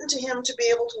important to him to be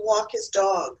able to walk his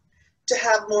dog, to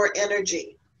have more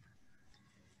energy.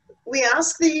 We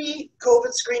ask the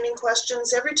COVID screening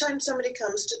questions every time somebody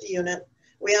comes to the unit.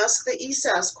 We ask the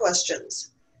ESAS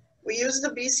questions. We use the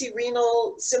BC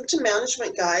Renal symptom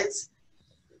management guides.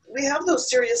 We have those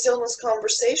serious illness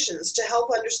conversations to help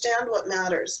understand what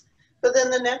matters. But then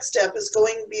the next step is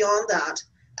going beyond that,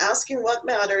 asking what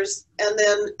matters, and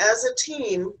then as a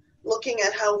team, looking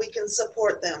at how we can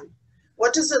support them.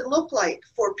 What does it look like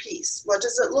for peace? What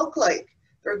does it look like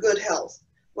for good health?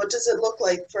 What does it look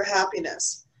like for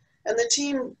happiness? And the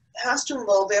team has to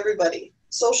involve everybody: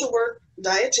 social work,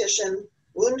 dietitian,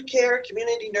 wound care,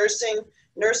 community nursing,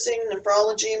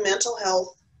 nephrology, mental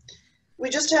health. We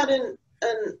just had a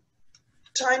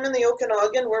time in the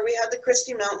Okanagan where we had the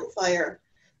Christie Mountain Fire,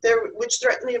 which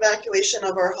threatened the evacuation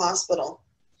of our hospital.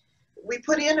 We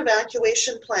put in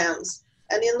evacuation plans,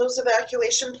 and in those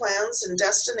evacuation plans and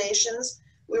destinations,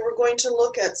 we were going to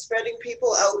look at spreading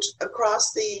people out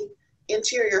across the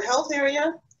interior health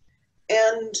area,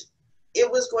 and it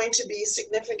was going to be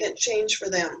significant change for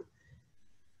them.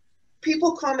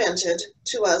 People commented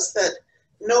to us that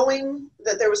knowing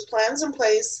that there was plans in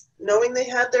place, knowing they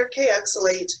had their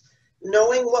KX-elate,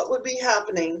 knowing what would be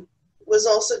happening, was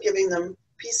also giving them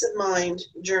peace of mind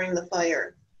during the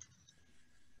fire.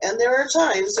 And there are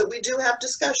times that we do have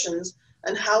discussions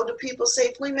and how do people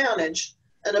safely manage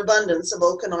an abundance of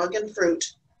Okanagan fruit.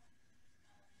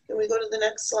 Can we go to the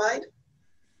next slide?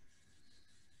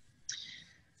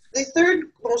 The third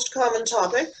most common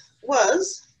topic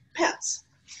was pets.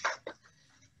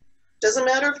 Doesn't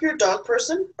matter if you're a dog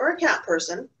person or a cat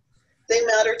person, they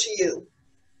matter to you.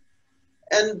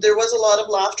 And there was a lot of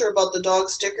laughter about the dog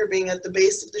sticker being at the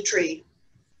base of the tree.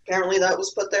 Apparently that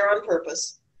was put there on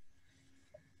purpose.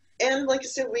 And like I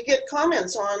said, we get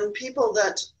comments on people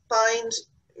that find,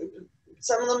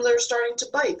 some of them that are starting to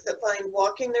bike, that find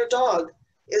walking their dog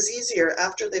is easier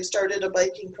after they've started a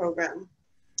biking program.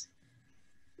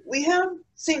 We have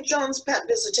St. John's Pet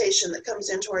Visitation that comes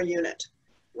into our unit.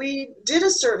 We did a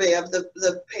survey of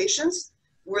the patients.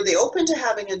 Were they open to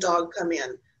having a dog come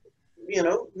in? You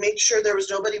know, make sure there was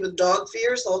nobody with dog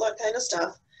fears, all that kind of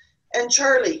stuff. And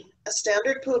Charlie, a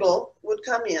standard poodle, would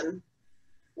come in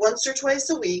once or twice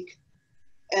a week,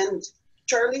 and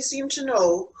Charlie seemed to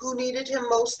know who needed him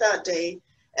most that day,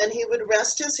 and he would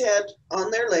rest his head on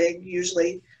their leg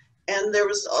usually, and there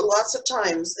was lots of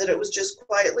times that it was just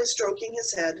quietly stroking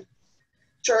his head.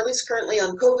 Charlie's currently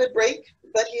on COVID break,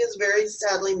 but he is very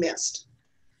sadly missed.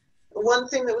 One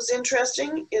thing that was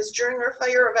interesting is during our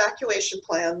fire evacuation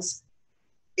plans,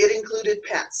 it included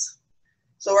pets.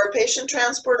 So our patient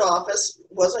transport office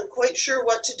wasn't quite sure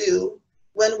what to do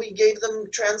when we gave them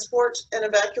transport and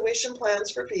evacuation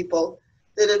plans for people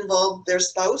that involved their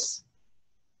spouse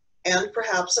and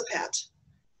perhaps a pet.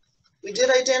 We did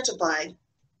identify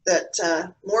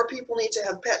that more people need to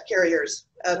have pet carriers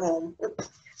at home.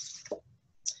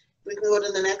 We can go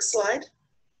to the next slide.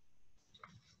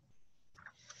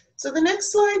 So the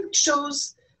next slide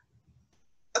shows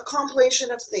a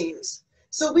compilation of themes.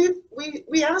 So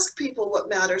we ask people what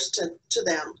matters to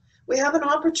them. We have an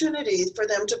opportunity for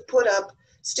them to put up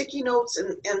sticky notes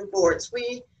and boards.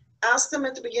 We ask them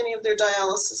at the beginning of their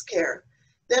dialysis care.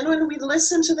 Then when we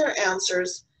listen to their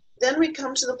answers, then we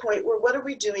come to the point where what are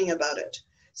we doing about it?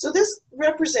 So this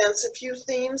represents a few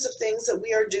themes of things that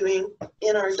we are doing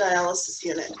in our dialysis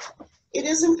unit. It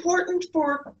is important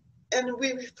for, and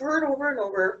we've heard over and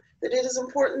over, that it is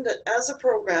important that as a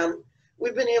program,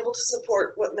 we've been able to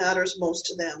support what matters most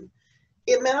to them.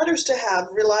 It matters to have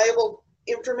reliable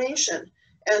information,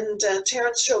 and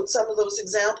Terrance showed some of those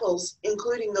examples,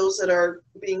 including those that are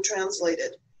being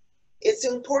translated. It's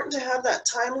important to have that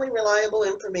timely, reliable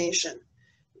information.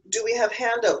 Do we have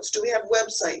handouts? Do we have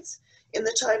websites? In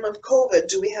the time of COVID,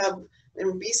 do we have,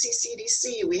 in BC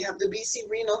CDC, we have the BC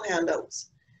Renal handouts.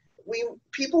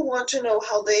 People want to know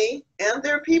how they and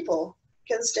their people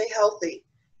can stay healthy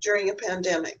during a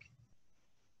pandemic.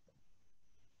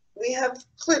 We have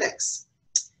clinics.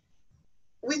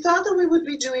 We thought that we would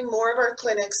be doing more of our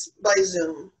clinics by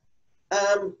Zoom,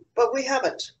 but we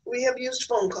haven't. We have used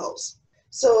phone calls.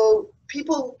 So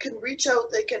people can reach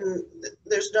out,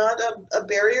 there's not a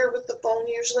barrier with the phone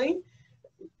usually,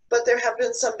 but there have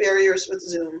been some barriers with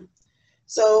Zoom.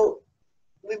 So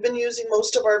we've been using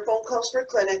most of our phone calls for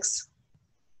clinics.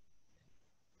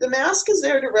 The mask is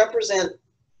there to represent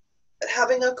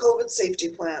having a COVID safety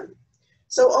plan.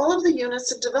 So all of the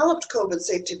units have developed COVID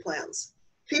safety plans.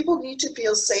 People need to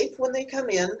feel safe when they come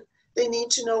in. They need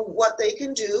to know what they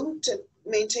can do to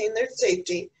maintain their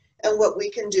safety and what we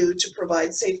can do to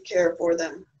provide safe care for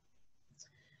them.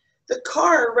 The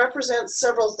car represents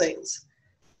several things.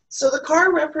 So the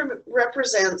car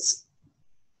represents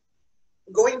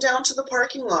going down to the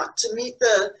parking lot to meet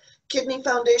the Kidney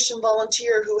Foundation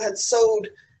volunteer who had sewed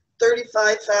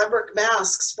 35 fabric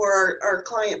masks for our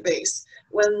client base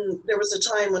when there was a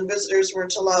time when visitors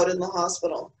weren't allowed in the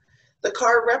hospital. The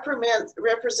car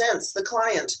represents the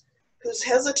client who's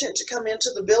hesitant to come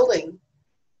into the building.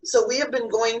 So we have been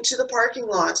going to the parking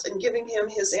lot and giving him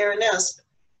his Aranesp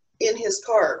in his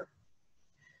car.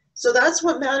 So that's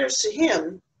what matters to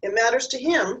him. It matters to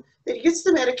him that he gets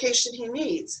the medication he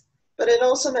needs, but it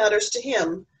also matters to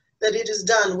him that it is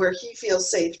done where he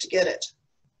feels safe to get it.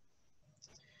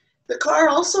 The car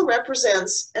also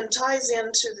represents and ties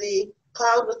into the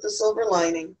cloud with the silver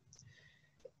lining.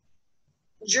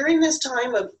 During this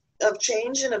time of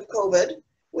change and of COVID,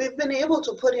 we've been able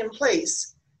to put in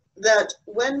place that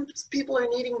when people are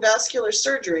needing vascular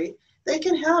surgery, they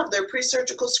can have their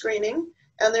pre-surgical screening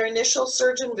and their initial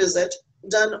surgeon visit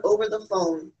done over the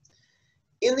phone.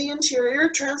 In the interior,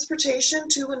 transportation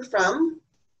to and from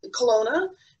Kelowna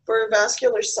for a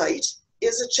vascular site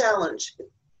is a challenge.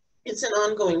 It's an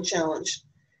ongoing challenge.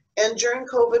 And during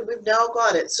COVID, we've now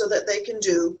got it so that they can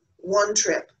do one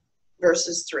trip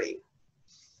versus 3.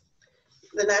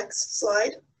 The next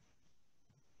slide.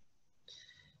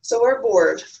 So our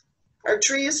board, our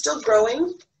tree is still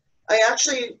growing. I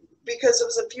actually because it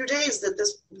was a few days that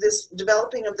this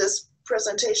developing of this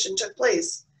presentation took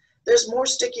place, there's more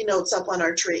sticky notes up on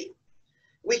our tree.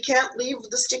 We can't leave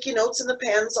the sticky notes and the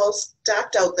pens all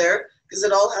stacked out there because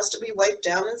it all has to be wiped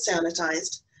down and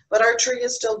sanitized, but our tree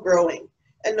is still growing,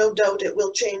 and no doubt it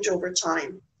will change over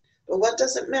time. But what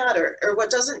doesn't matter, or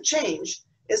what doesn't change,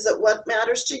 is that what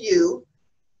matters to you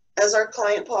as our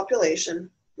client population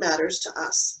matters to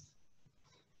us.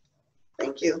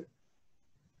 Thank you.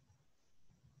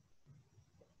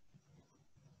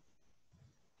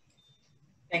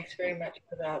 Thanks very much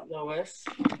for that, Lois.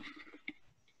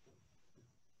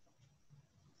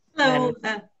 Hello. Go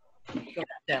ahead,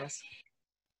 Janice.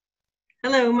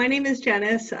 Hello, my name is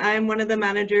Janice. I'm one of the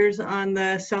managers on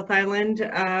the South Island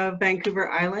of Vancouver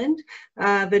Island,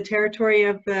 the territory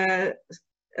of the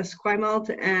Esquimalt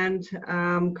and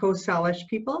Coast Salish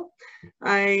people.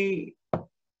 I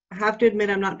have to admit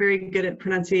I'm not very good at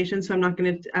pronunciation, so I'm not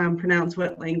going to pronounce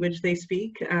what language they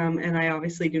speak, and I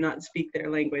obviously do not speak their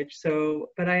language. So,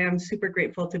 but I am super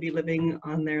grateful to be living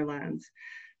on their lands.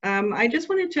 I just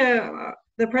wanted to,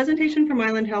 the presentation from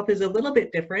Island Health is a little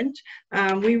bit different.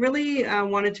 We really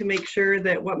wanted to make sure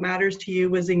that what matters to you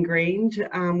was ingrained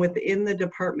within the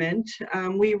department.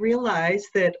 We realized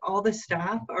that all the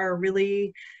staff are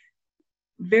really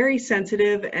very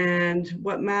sensitive, and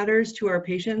what matters to our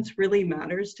patients really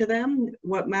matters to them.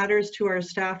 What matters to our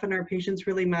staff and our patients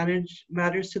really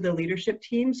matters to the leadership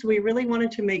team. So we really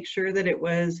wanted to make sure that it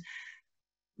was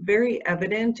very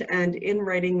evident and in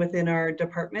writing within our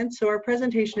department. So our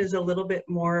presentation is a little bit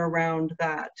more around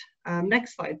that.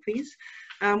 Next slide, please.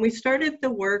 We started the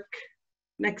work,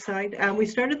 next slide. We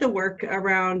started the work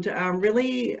around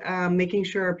really making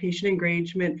sure our patient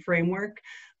engagement framework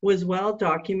was well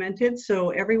documented so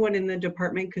everyone in the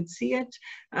department could see it.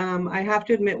 I have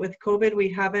to admit, with COVID, we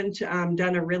haven't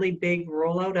done a really big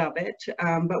rollout of it,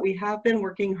 but we have been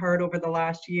working hard over the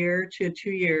last year to 2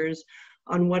 years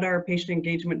on what our patient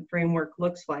engagement framework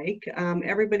looks like.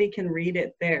 Everybody can read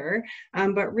it there,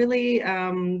 but really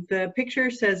the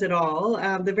picture says it all.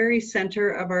 The very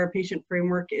center of our patient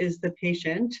framework is the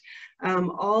patient.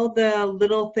 All the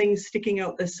little things sticking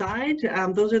out the side,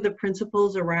 those are the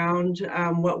principles around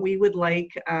what we would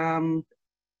like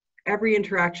every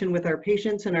interaction with our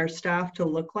patients and our staff to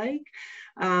look like.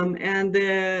 And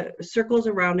the circles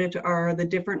around it are the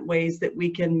different ways that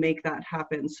we can make that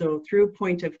happen. So through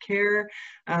point of care,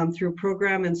 through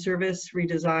program and service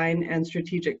redesign and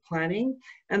strategic planning.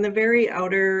 And the very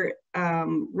outer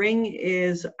ring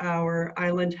is our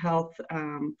Island Health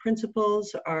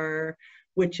principles,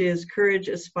 which is courage,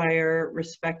 aspire,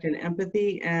 respect, and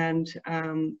empathy. And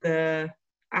the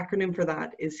acronym for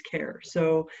that is CARE.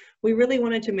 So we really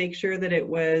wanted to make sure that it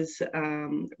was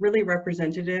really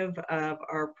representative of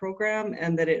our program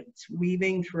and that it's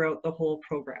weaving throughout the whole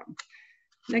program.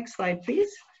 Next slide,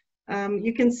 please.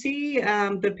 You can see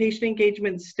the patient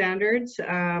engagement standards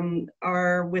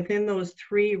are within those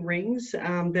 3 rings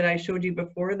that I showed you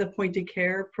before: the point of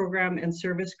care, program and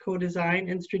service co-design,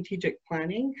 and strategic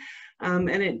planning. And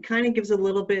it kind of gives a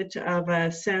little bit of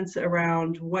a sense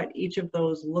around what each of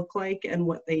those look like and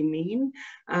what they mean.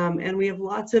 And we have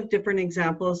lots of different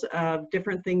examples of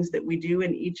different things that we do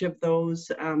in each of those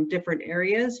different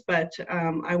areas, but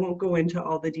I won't go into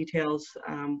all the details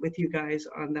with you guys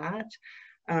on that.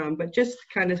 But just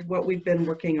kind of what we've been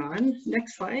working on.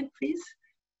 Next slide, please.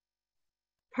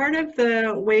 Part of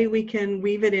the way we can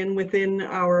weave it in within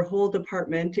our whole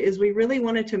department is we really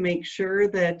wanted to make sure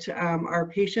that our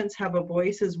patients have a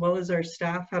voice as well as our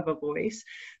staff have a voice.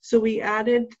 So we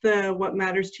added the What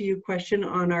Matters to You question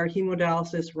on our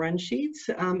hemodialysis run sheets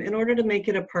in order to make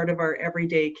it a part of our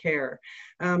everyday care.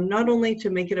 Not only to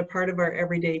make it a part of our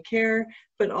everyday care,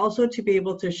 but also to be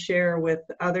able to share with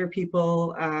other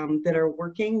people that are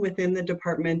working within the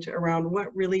department around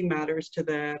what really matters to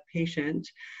the patient.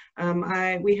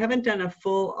 We haven't done a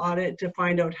full audit to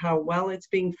find out how well it's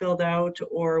being filled out,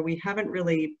 or we haven't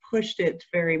really pushed it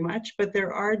very much, but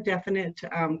there are definite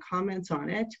comments on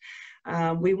it.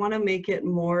 We want to make it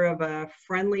more of a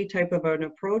friendly type of an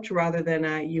approach rather than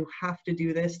a you have to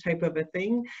do this type of a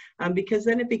thing, because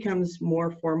then it becomes more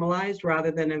formalized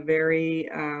rather than a very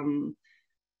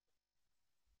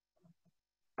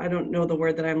I don't know the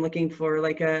word that I'm looking for,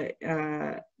 like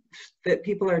that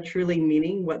people are truly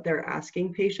meaning what they're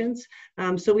asking patients.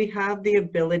 So we have the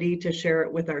ability to share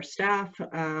it with our staff.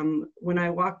 When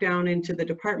I walk down into the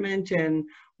department and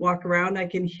walk around, I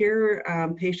can hear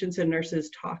patients and nurses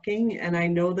talking, and I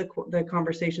know the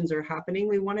conversations are happening.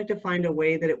 We wanted to find a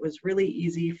way that it was really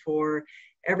easy for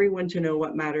everyone to know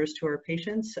what matters to our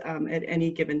patients at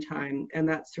any given time, and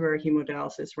that's through our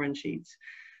hemodialysis run sheets.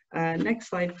 Next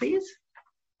slide, please.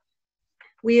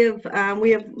 We have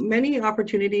many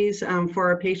opportunities for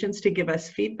our patients to give us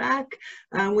feedback.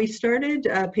 We started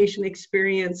a patient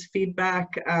experience feedback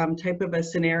type of a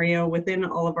scenario within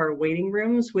all of our waiting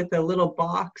rooms with a little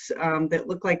box that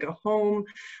looked like a home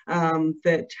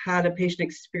that had a patient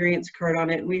experience card on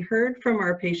it. And we heard from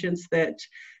our patients that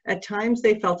at times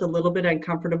they felt a little bit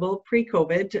uncomfortable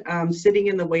pre-COVID, sitting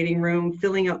in the waiting room,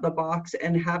 filling out the box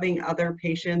and having other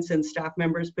patients and staff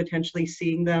members potentially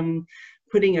seeing them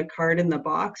putting a card in the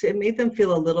box. It made them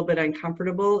feel a little bit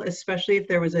uncomfortable, especially if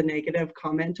there was a negative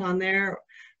comment on there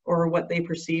or what they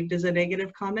perceived as a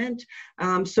negative comment.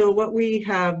 So what we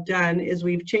have done is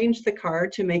we've changed the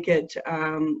card to make it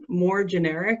more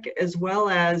generic, as well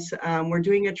as we're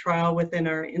doing a trial within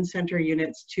our in-center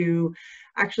units to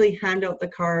actually hand out the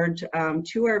card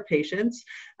to our patients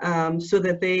so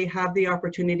that they have the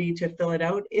opportunity to fill it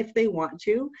out if they want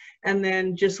to, and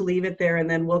then just leave it there, and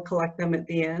then we'll collect them at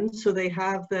the end. So they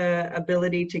have the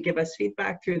ability to give us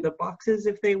feedback through the boxes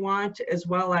if they want, as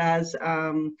well as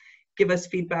give us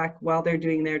feedback while they're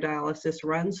doing their dialysis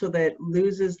run, so that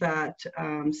loses that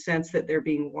sense that they're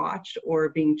being watched or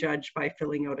being judged by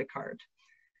filling out a card.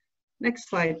 Next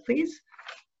slide, please.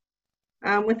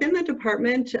 Within the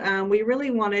department, we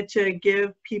really wanted to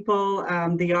give people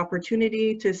the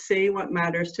opportunity to say what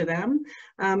matters to them.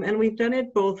 And we've done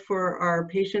it both for our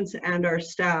patients and our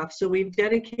staff. So we've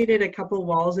dedicated a couple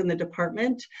walls in the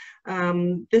department.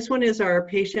 This one is our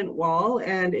patient wall,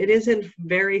 and it isn't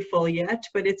very full yet,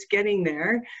 but it's getting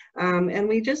there. And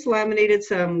we just laminated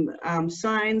some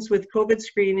signs. With COVID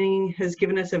screening has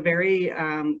given us a very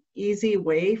easy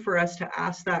way for us to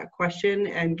ask that question,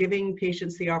 and giving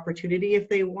patients the opportunity, if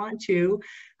they want to,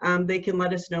 they can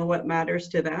let us know what matters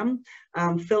to them.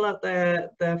 Fill out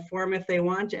the form if they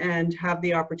want, and have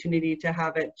the opportunity to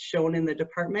have it shown in the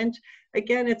department.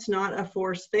 Again, it's not a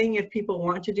forced thing. If people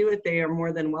want to do it, they are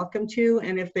more than welcome to,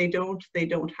 and if they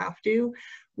don't have to.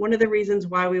 One of the reasons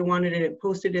why we wanted it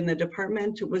posted in the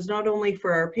department was not only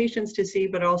for our patients to see,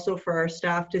 but also for our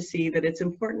staff to see that it's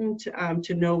important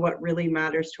to know what really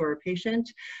matters to our patient.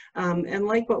 And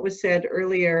like what was said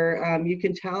earlier, you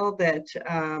can tell that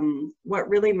what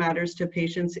really matters to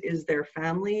patients is their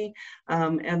family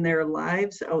and their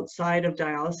lives outside of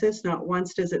dialysis. Not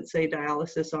once does it say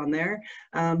dialysis on there.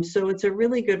 So it's a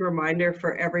really good reminder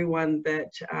for everyone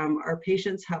that our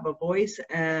patients have a voice,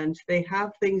 and they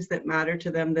have things that matter to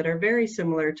them that are very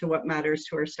similar to what matters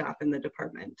to our staff in the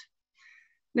department.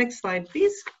 Next slide,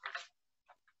 please.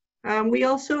 We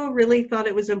also really thought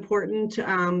it was important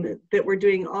that we're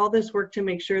doing all this work to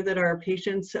make sure that our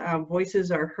patients'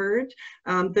 voices are heard,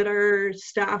 that our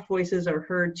staff voices are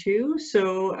heard too.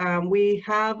 So we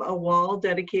have a wall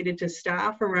dedicated to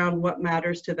staff around what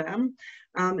matters to them.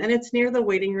 And it's near the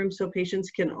waiting room, so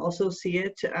patients can also see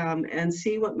it and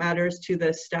see what matters to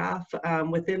the staff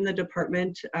within the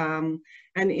department.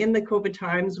 And in the COVID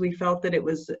times, we felt that it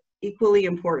was equally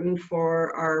important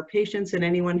for our patients and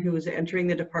anyone who is entering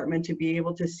the department to be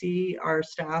able to see our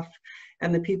staff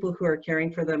and the people who are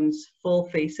caring for them's full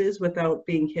faces without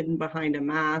being hidden behind a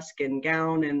mask and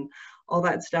gown and all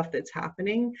that stuff that's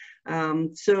happening.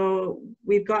 So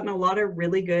we've gotten a lot of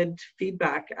really good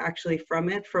feedback actually from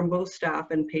it, from both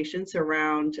staff and patients,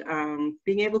 around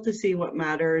being able to see what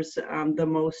matters the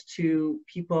most to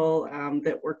people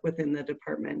that work within the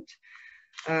department.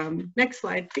 Next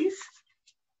slide, please.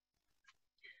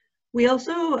 We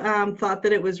also thought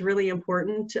that it was really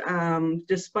important,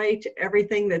 despite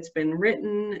everything that's been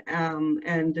written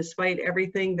and despite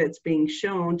everything that's being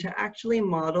shown, to actually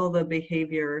model the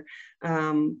behavior.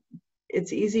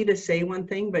 It's easy to say one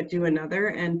thing but do another,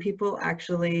 and people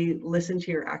actually listen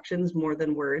to your actions more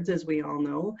than words, as we all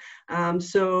know.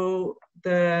 So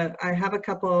I have a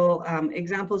couple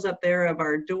examples up there of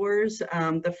our doors.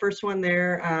 The first one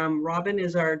there, Robin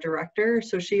is our director,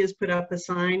 so she has put up a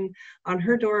sign on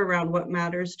her door around what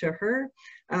matters to her.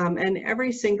 And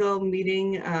every single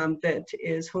meeting that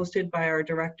is hosted by our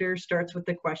director starts with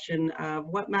the question of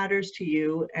what matters to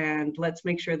you, and let's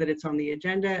make sure that it's on the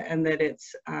agenda and that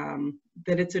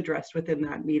it's addressed within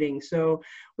that meeting. So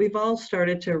we've all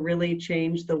started to really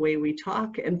change the way we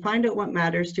talk and find out what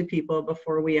matters to people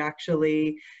before we actually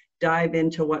dive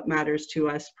into what matters to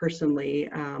us personally,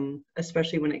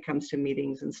 especially when it comes to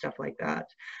meetings and stuff like that.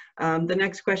 The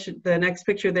next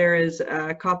picture there is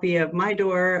a copy of my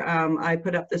door. I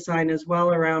put up the sign as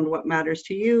well around what matters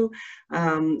to you.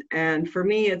 And for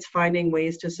me, it's finding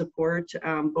ways to support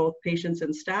both patients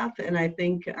and staff. And I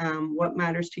think what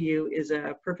matters to you is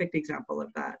a perfect example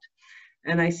of that.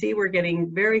 And I see we're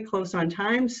getting very close on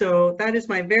time, so that is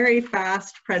my very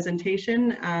fast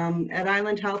presentation. At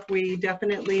Island Health, we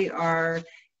definitely are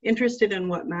interested in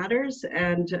what matters,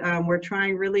 and we're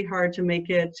trying really hard to make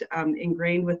it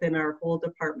ingrained within our whole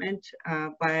department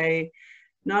by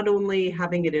not only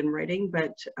having it in writing,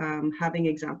 but having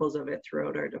examples of it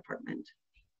throughout our department.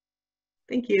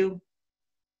 Thank you.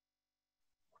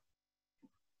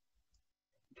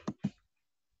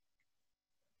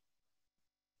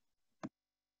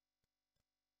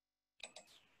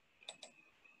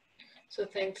 So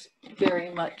thanks very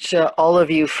much, all of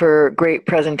you, for great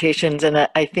presentations. And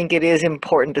I think it is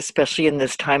important, especially in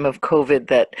this time of COVID,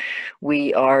 that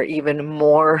we are even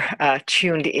more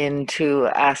tuned into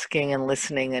asking and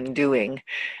listening and doing.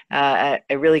 I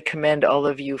really commend all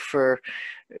of you for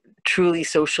truly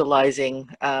socializing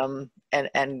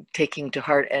and taking to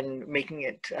heart and making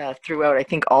it throughout. I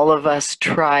think all of us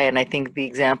try, and I think the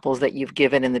examples that you've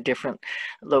given in the different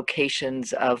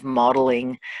locations of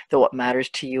modeling what matters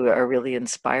to you are really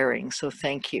inspiring. So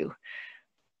thank you.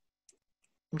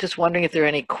 I'm just wondering if there are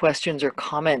any questions or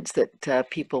comments that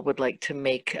people would like to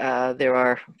make. There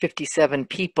are 57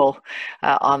 people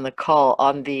on the call,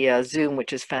 on the Zoom,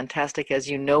 which is fantastic. As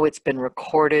you know, it's been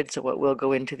recorded, so it will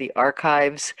go into the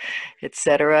archives,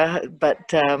 etc.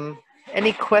 But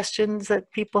any questions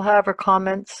that people have or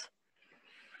comments?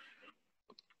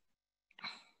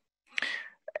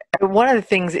 One of the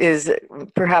things is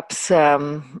perhaps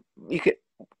you could,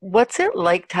 what's it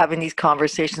like having these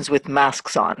conversations with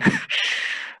masks on?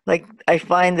 Like, I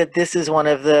find that this is one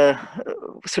of the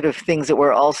sort of things that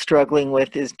we're all struggling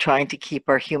with, is trying to keep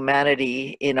our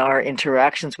humanity in our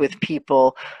interactions with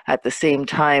people at the same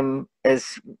time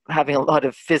as having a lot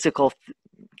of physical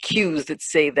cues that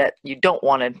say that you don't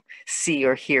want to see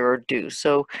or hear or do.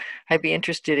 So I'd be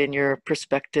interested in your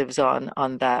perspectives on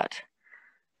that.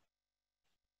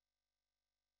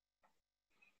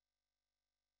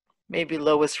 Maybe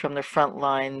Lois from the front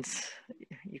lines,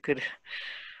 you could.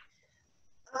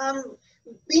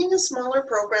 Being a smaller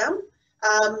program,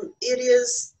 it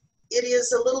is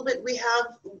a little bit, we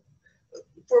have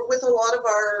with a lot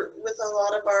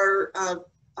of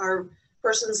our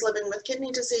persons living with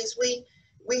kidney disease,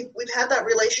 we've had that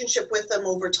relationship with them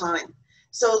over time.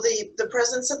 So the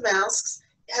presence of masks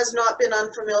has not been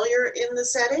unfamiliar in the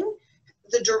setting.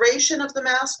 The duration of the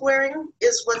mask wearing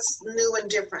is what's new and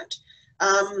different.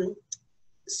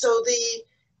 So the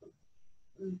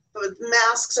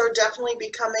masks are definitely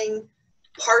becoming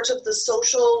part of the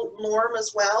social norm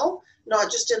as well,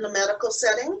 not just in the medical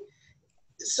setting.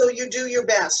 So you do your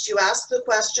best. You ask the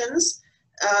questions,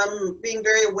 being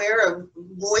very aware of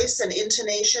voice and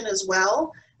intonation as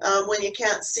well when you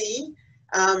can't see.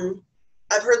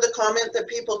 I've heard the comment that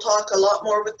people talk a lot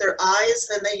more with their eyes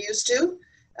than they used to.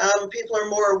 People are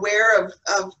more aware of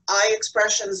eye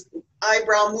expressions,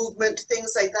 eyebrow movement,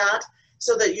 things like that,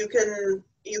 so that you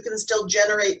can still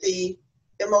generate the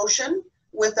emotion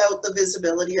without the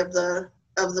visibility of the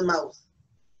mouth.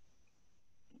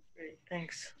 Great,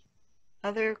 thanks.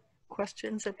 Other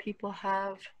questions that people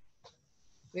have?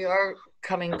 We are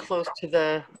coming close to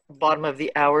the bottom of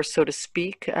the hour, so to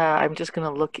speak. I'm just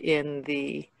going to look in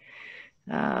the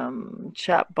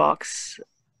chat box.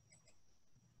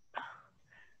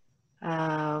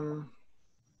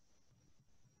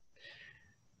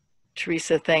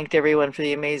 Teresa thanked everyone for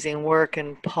the amazing work,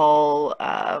 and Paul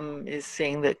is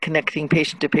saying that connecting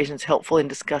patient to patient is helpful in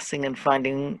discussing and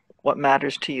finding what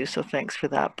matters to you. So thanks for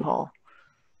that, Paul.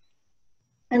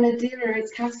 And Adira,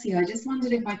 it's Cassy. I just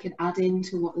wondered if I could add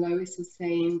into what Lois was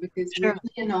saying, because Sure.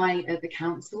 Ruhee and I at the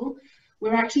council,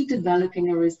 we're actually developing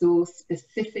a resource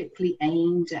specifically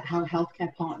aimed at how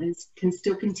healthcare partners can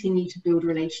still continue to build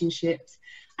relationships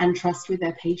and trust with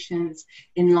their patients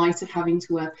in light of having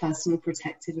to wear personal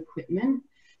protective equipment.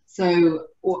 So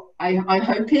I'm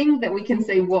hoping that we can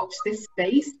say watch this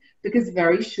space, because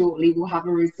very shortly we'll have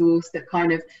a resource that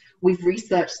kind of, we've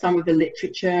researched some of the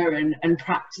literature and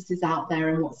practices out there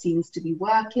and what seems to be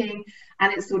working,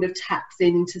 and it sort of taps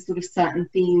into sort of certain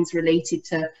themes related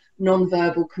to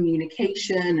non-verbal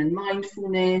communication and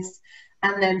mindfulness,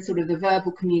 and then sort of the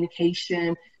verbal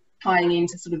communication tying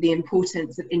into sort of the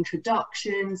importance of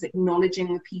introductions,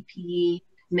 acknowledging the PPE,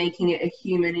 making it a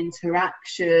human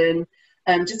interaction,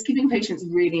 just keeping patients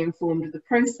really informed of the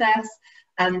process,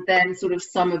 and then sort of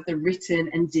some of the written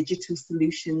and digital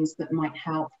solutions that might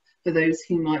help for those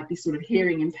who might be sort of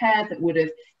hearing impaired, that would have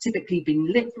typically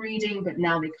been lip reading, but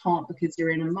now they can't because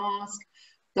you're in a mask.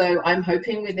 So I'm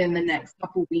hoping within the next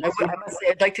couple of weeks. I must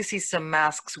say, I'd like to see some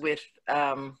masks with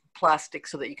plastic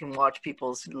so that you can watch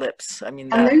people's lips. I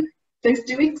mean, and those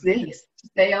do exist.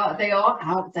 They are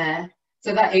out there.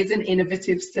 So that is an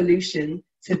innovative solution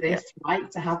to this,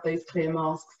 right? To have those clear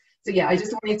masks So yeah, I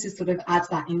just wanted to sort of add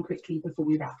that in quickly before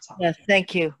we wrap up. Yeah,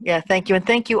 thank you. Yeah, thank you. And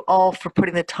thank you all for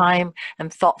putting the time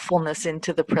and thoughtfulness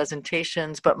into the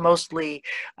presentations, but mostly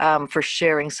for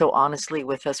sharing so honestly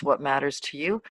with us what matters to you.